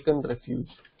 taken refuge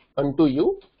unto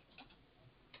you.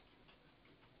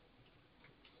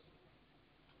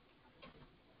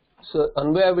 So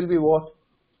Anvaya will be what?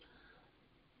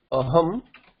 Aham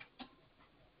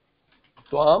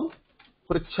Tvam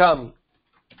Prichhami.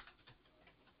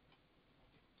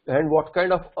 And what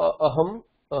kind of aham?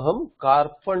 Aham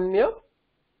Karpanya.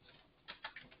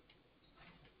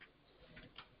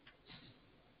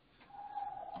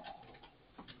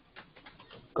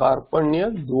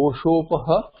 Karpanya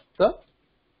doshopahata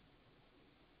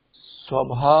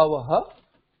swabhavaha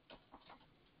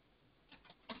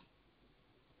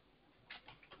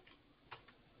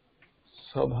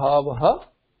swabhavaha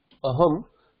aham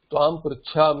tvam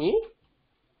prichhami.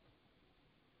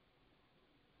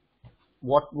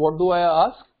 What do I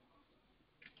ask?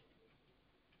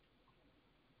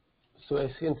 So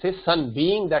I can say son,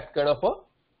 being that kind of a,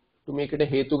 to make it a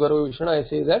hetu garva vishana, I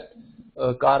say that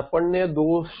karpanya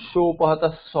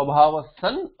doshopahata swabhava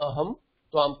san aham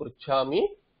tvam prichhami.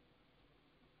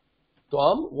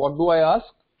 Tvam, what do I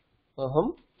ask?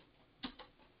 Aham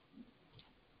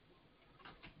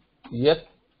yat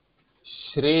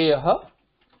shreyah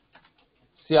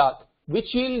syat,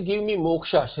 which will give me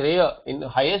moksha. Shreya, in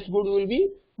highest good will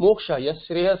be moksha. Yat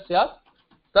shreyah syat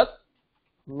tat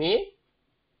me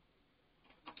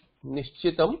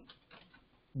nishchitam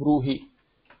bruhi.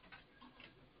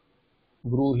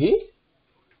 Bruhi,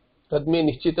 tad me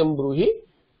nishchitam bruhi.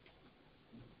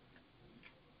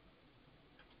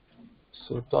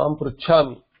 So tvam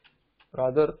pruchhami,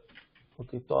 rather,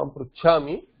 okay, tvam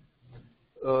pruchhami.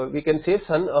 we can say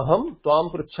san aham tvam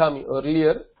pruchhami.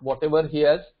 Earlier, whatever he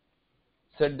has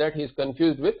said that he is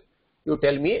confused with, you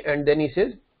tell me. And then he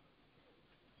says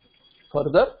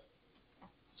further,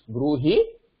 bruhi,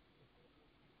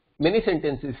 many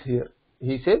sentences here.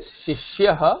 He says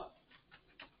shishyah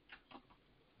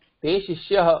te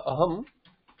shishyah aham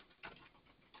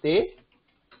te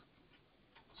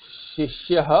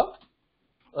shishyah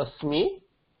asmi,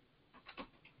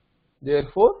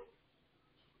 therefore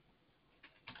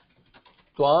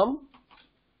tvam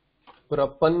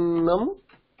prapannam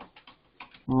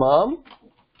mam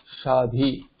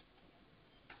shadhi.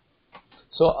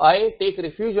 So I take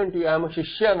refuge unto you. I am a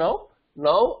shishya now.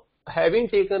 Now, having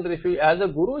taken refuge as a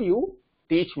guru, you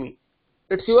teach me.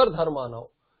 It's your dharma now.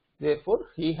 Therefore,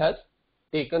 he has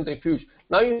taken refuge.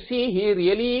 Now you see, he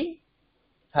really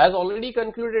has already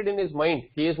concluded in his mind.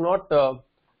 He is not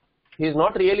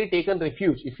really taken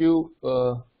refuge. If you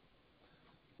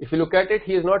look at it,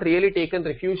 he is not really taken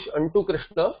refuge unto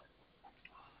Krishna.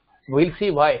 We'll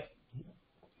see why.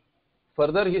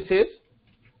 Further, he says,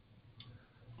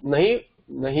 nahi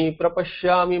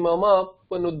prapashyami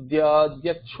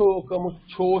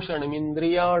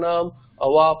mamapanudyadyachokamuchoshanamindriyanam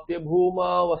avapya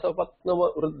bhuma vasapatnam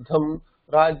vruddham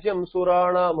rajyam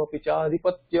suranam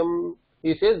apichadipatyam.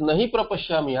 He says, nahi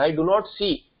prapashyami, I do not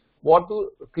see. What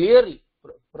to clearly,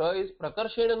 pra is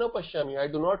prakarshena na pashyami, I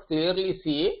do not clearly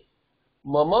see.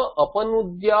 Mama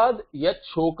apanudyad yat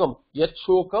shokam,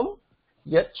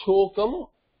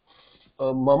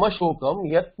 mama shokam,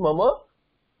 yat mama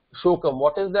shokam.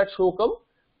 What is that shokam?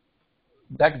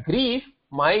 That grief,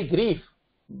 my grief,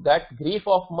 that grief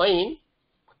of mine,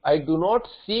 I do not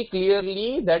see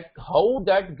clearly that how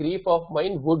that grief of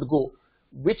mine would go.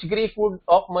 Which grief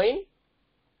of mine?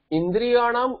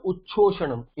 Indriyanam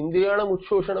uchoshanam. Indriyanam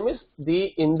uchoshanam is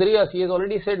the indriyas. He has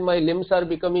already said my limbs are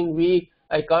becoming weak,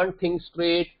 I can't think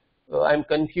straight, I am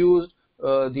confused,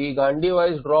 the gandiva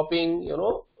is dropping,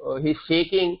 he's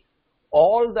shaking.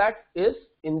 All that is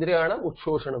Indriyanam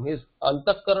uchoshanam. His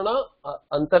antakarana,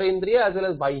 antarindriya as well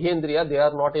as bahyendriya, they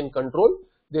are not in control.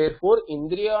 Therefore,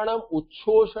 Indriyanam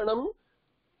uchoshanam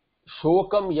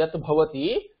shokam yat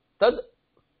bhavati tad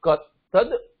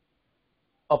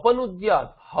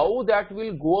apanudyad. How that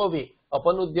will go away?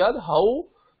 Apanudyad, how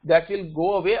that will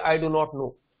go away, I do not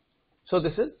know. So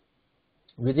this is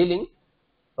Vidiling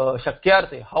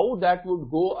Shakyarte. How that would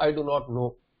go, I do not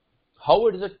know. How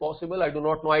is it possible? I do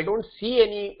not know. I don't see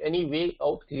any way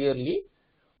out clearly.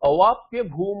 Avapya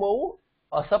bhumau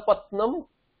asapatnam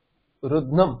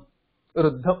ruddham.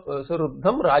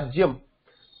 Ruddham rajyam.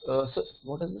 So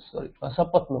what is this? Sorry,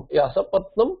 asapatnam. Yeah,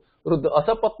 asapatnam.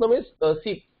 Asapatnam is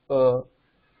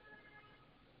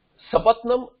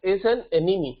sapatnam is an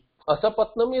enemy.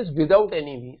 Asapatnam is without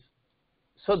enemies.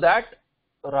 So that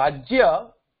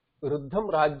rajya, ruddham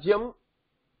rajyam,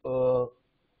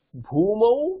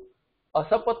 bhumau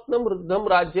asapatnam ruddham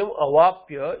rajyam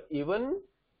avapya, even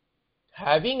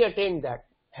having attained that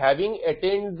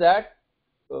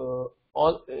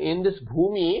in this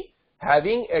bhumi,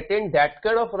 having attained that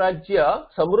kind of rajya,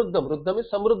 samruddham, ruddham is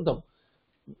samruddham,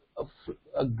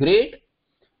 a great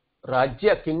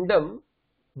rajya, kingdom,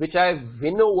 which I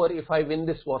win over if I win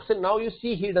this war. So now you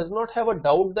see, he does not have a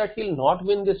doubt that he will not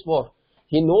win this war.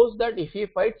 He knows that if he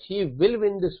fights, he will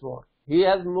win this war. He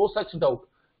has no such doubt.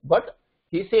 But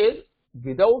he says,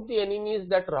 without the enemies,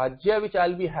 that rajya which I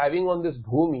will be having on this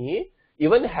bhumi,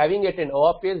 even having attained,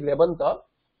 avapya is lebanta,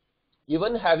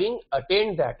 even having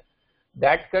attained that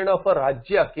kind of a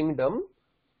rajya, kingdom,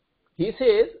 he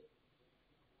says,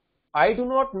 I do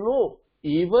not know,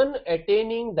 even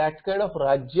attaining that kind of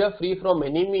rajya free from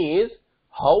enemies,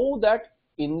 how that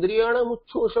indriyanam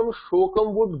uchchosham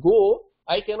shokam would go,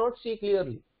 I cannot see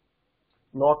clearly.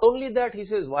 Not only that, he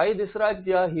says, why this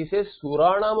rajya? He says,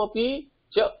 suranam api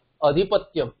cha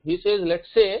adhipatyam. He says, let's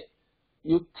say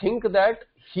you think that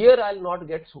here I will not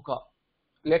get sukha.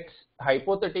 Let's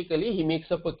hypothetically, he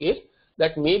makes up a case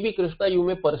that maybe Krishna, you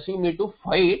may pursue me to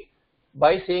fight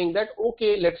by saying that,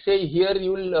 okay, let's say here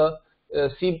you will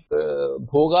see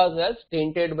bhogas as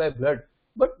tainted by blood,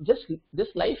 but just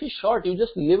this life is short, you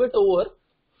just live it over,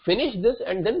 finish this,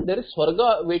 and then there is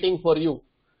swarga waiting for you.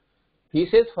 He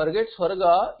says, forget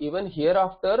swarga, even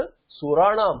hereafter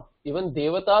suranam, even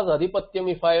devatas adhipatyam,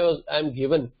 if I am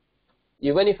given,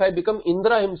 even if I become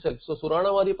Indra himself. So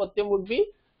suranam adhipatyam would be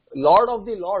Lord of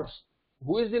the Lords.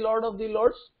 Who is the Lord of the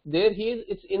Lords? There he is,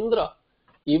 it's Indra.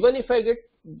 Even if I get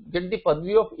the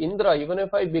padvi of Indra, even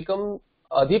if I become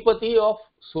adhipati of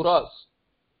suras,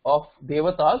 of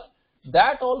devatas,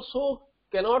 that also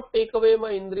cannot take away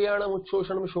my indriyanam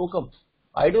uchoshanam shokam.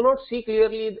 I do not see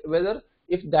clearly whether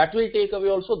if that will take away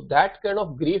also, that kind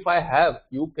of grief I have,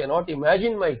 you cannot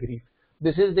imagine my grief.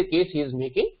 This is the case he is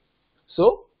making.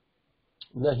 So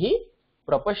nahi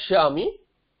prapashyami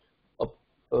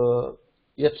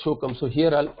yat shokam. So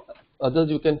here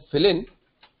others you can fill in.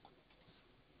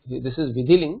 This is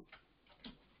vidhiling.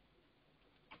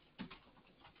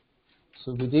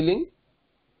 So vidhiling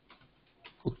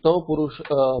उत्तम पुरुष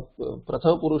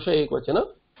प्रथम पुरुष एकवचन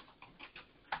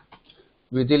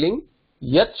vidhiling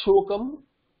yat shokam.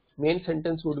 Main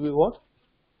sentence would be what?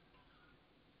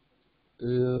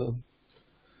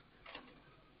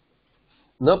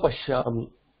 न पश्यामि,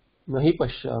 नहीं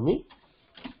पश्यामि,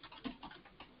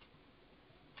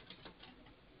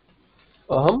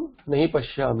 अहम नहीं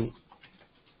पश्यामि.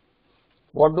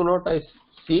 What do not I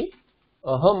see?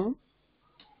 अहम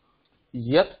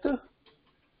यत्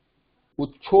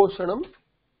उच्छोषणम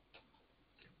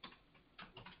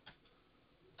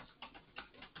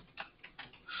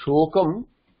शोकम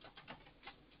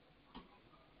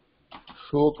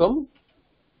शोकम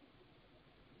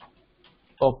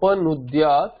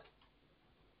अपनुद्यात्.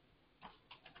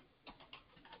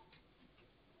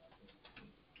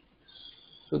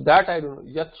 So that I don't know.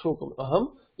 Yat shokam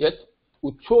aham yat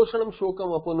uchoshanam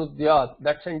shokam apanudyat.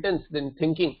 That sentence, then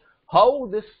thinking how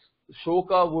this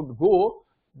shoka would go,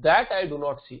 that I do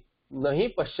not see.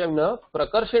 Nahi pashyami na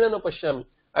prakarshena na pashyami.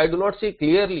 I do not see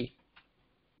clearly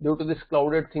due to this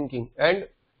clouded thinking. And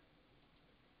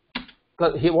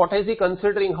what is he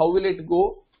considering? How will it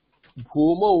go?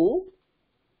 Bhumau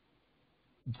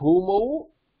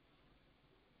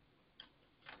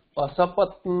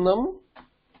asapatnam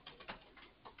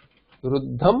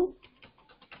ruddham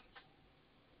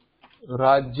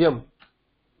rajyam.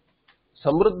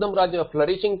 Samruddham rajyam, a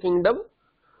flourishing kingdom.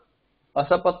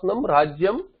 Asapatnam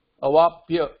rajyam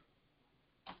avapya.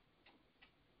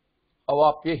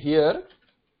 Avapya here,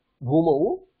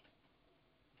 bhumau,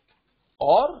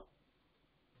 or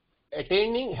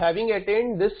having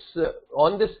attained this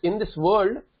in this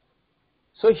world.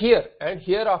 So here and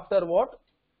hereafter what?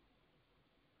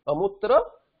 Amutra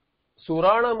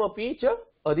suranam api cha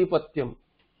adhipatyam.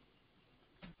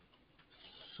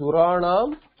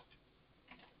 Suranam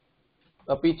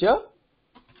api cha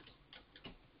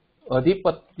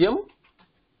adhipatyam.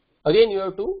 Again you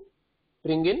have to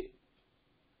bring in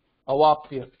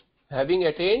avapya. Having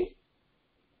attained,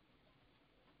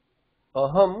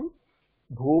 aham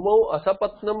bhumau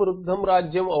asapatnam ruddham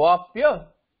rajyam avapya,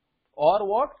 or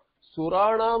what?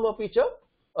 Suranam api cha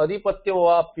adhipatyam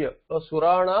avapya. So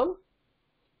suranam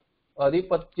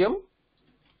adhipatyam,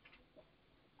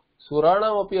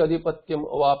 suranam api adhipatyam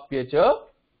avapya cha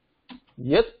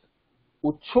yat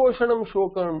uchoshanam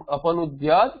shokam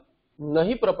apanudyad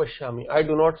nahi prapashyami. I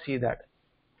do not see that.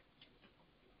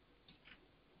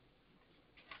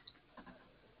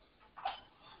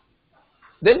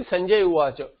 Then Sanjay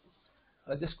uvacha.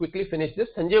 I'll just quickly finish this.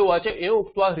 Sanjay uvacha evam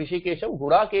uktva hrishikesham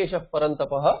gudakeshah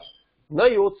parantapah na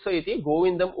yotsa iti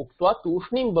govindam uktva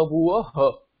tushnim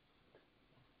babhuva.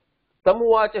 Tam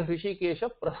uvacha hrishikesha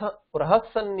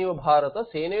prahassanniva bharata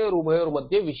senayor ubhayor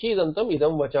madhye vishidantam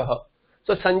idam vachah.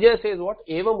 So Sanjay says what?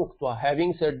 Evam uktva.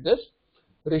 Having said this,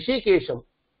 hrishikesham,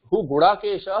 who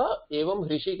gudakesha evam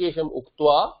hrishikesham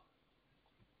uktva.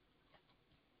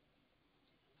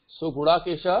 So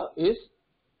gudakesha is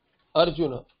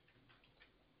Arjuna.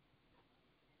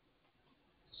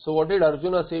 So what did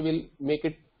Arjuna say? We'll make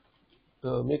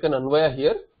an anvaya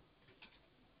here.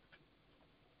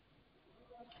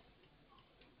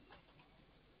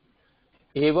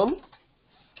 Evam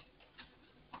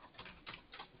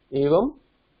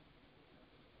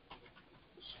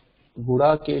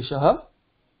Gudakeshah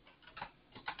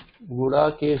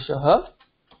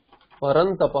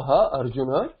Parantapah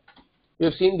Arjuna. We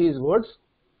have seen these words.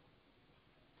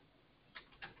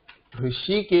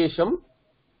 Hrishikesham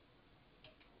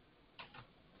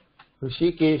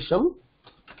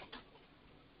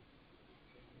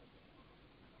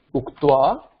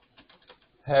Uktva,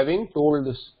 having told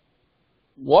this.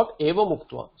 What? Evam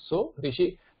Uktva. So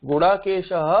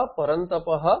Gudakeshah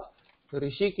Parantapah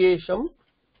Hrishikesham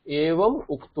Evam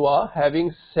Uktva,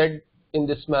 having said in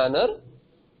this manner.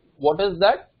 What is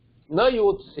that? Na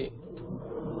yotse.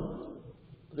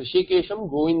 Hrishikesham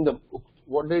Govindam.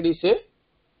 What did he say?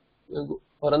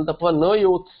 Parantapah na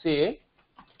yotse.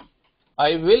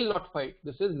 I will not fight.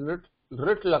 This is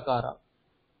rit lakara.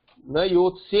 Na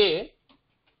yotse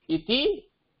iti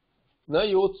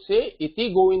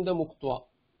Govindam uktva.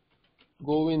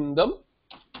 Govindam,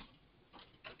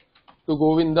 to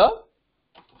Govinda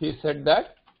he said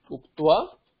that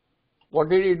uktva. What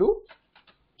did he do?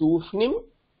 Tushnim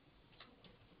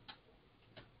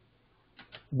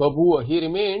babhuva. He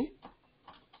remained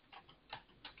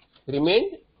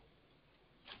remained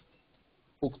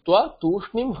uktva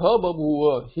tushnim ha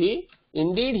babhuva. He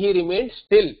remained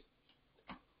still.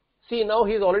 See, now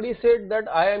he has already said that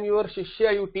I am your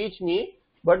shishya, you teach me,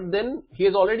 but then he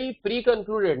has already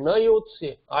pre-concluded, na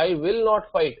yotse, I will not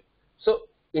fight. So,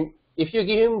 if you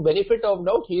give him benefit of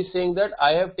doubt, he is saying that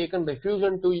I have taken refuge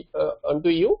unto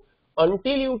you,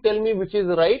 until you tell me which is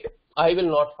right, I will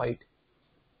not fight,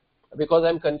 because I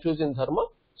am confused in dharma.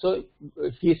 So,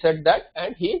 he said that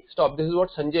and he stopped. This is what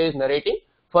Sanjay is narrating.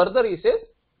 Further he says,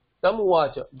 tam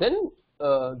uvacha. Then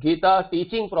Gita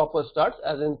teaching proper starts,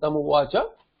 as in tam uvacha.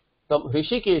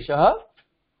 Hrishikesha.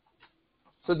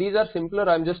 So these are simpler.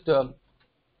 I am just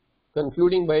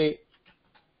concluding by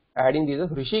adding these.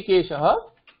 Hrishikesha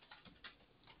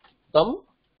tam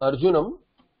Arjunam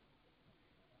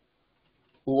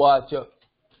uvacha.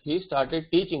 He started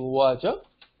teaching uvacha.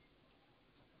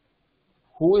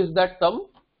 Who is that tam?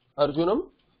 Arjunam.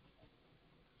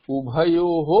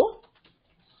 Ubhayoho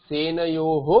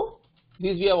senayoho.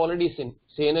 These we have already seen.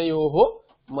 Senayoho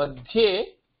madhye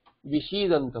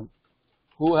vishidantam.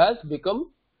 Who has become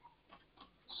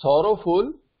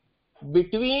sorrowful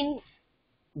between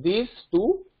these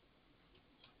two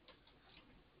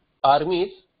armies.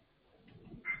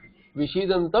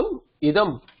 Vishidantam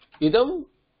idam. Idam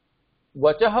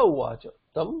vachaha uvacha.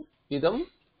 Tam idam.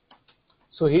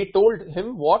 So he told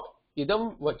him what?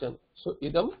 Idam vachan. So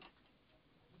idam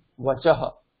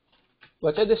vachaha.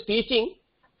 Vacha, this teaching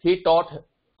he taught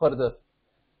further.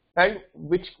 And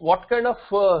what kind of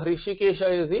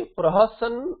Hrishikesha is he?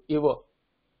 Prahasan iva.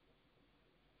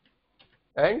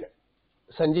 And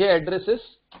Sanjay addresses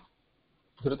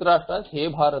Dhritarashtra as He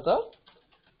Bharata,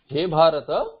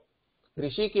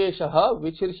 Hrishikesha,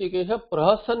 which Hrishikesha?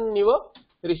 Prahasan iva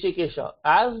Hrishikesha.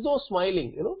 As though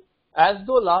smiling, as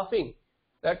though laughing,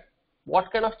 that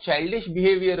what kind of childish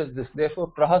behavior is this?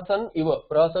 Therefore, Prahasan iva.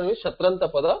 Prahasan is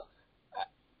Shatranta pada.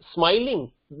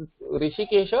 Smiling,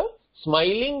 Hrishikesha,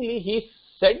 smilingly he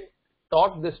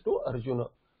taught this to Arjuna.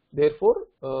 Therefore,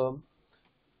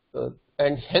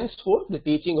 and henceforth the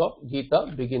teaching of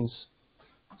Gita begins.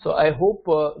 So I hope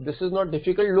this is not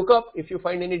difficult. Look up if you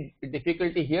find any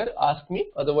difficulty here, ask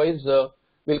me. Otherwise,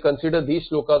 we'll consider these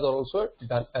slokas are also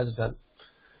done as done.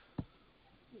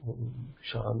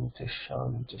 Shanti,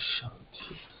 shanti,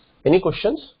 shanti. Any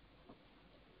questions?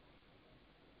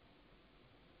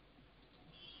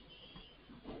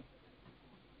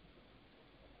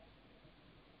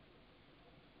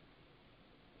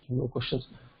 No questions.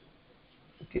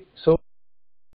 Okay, so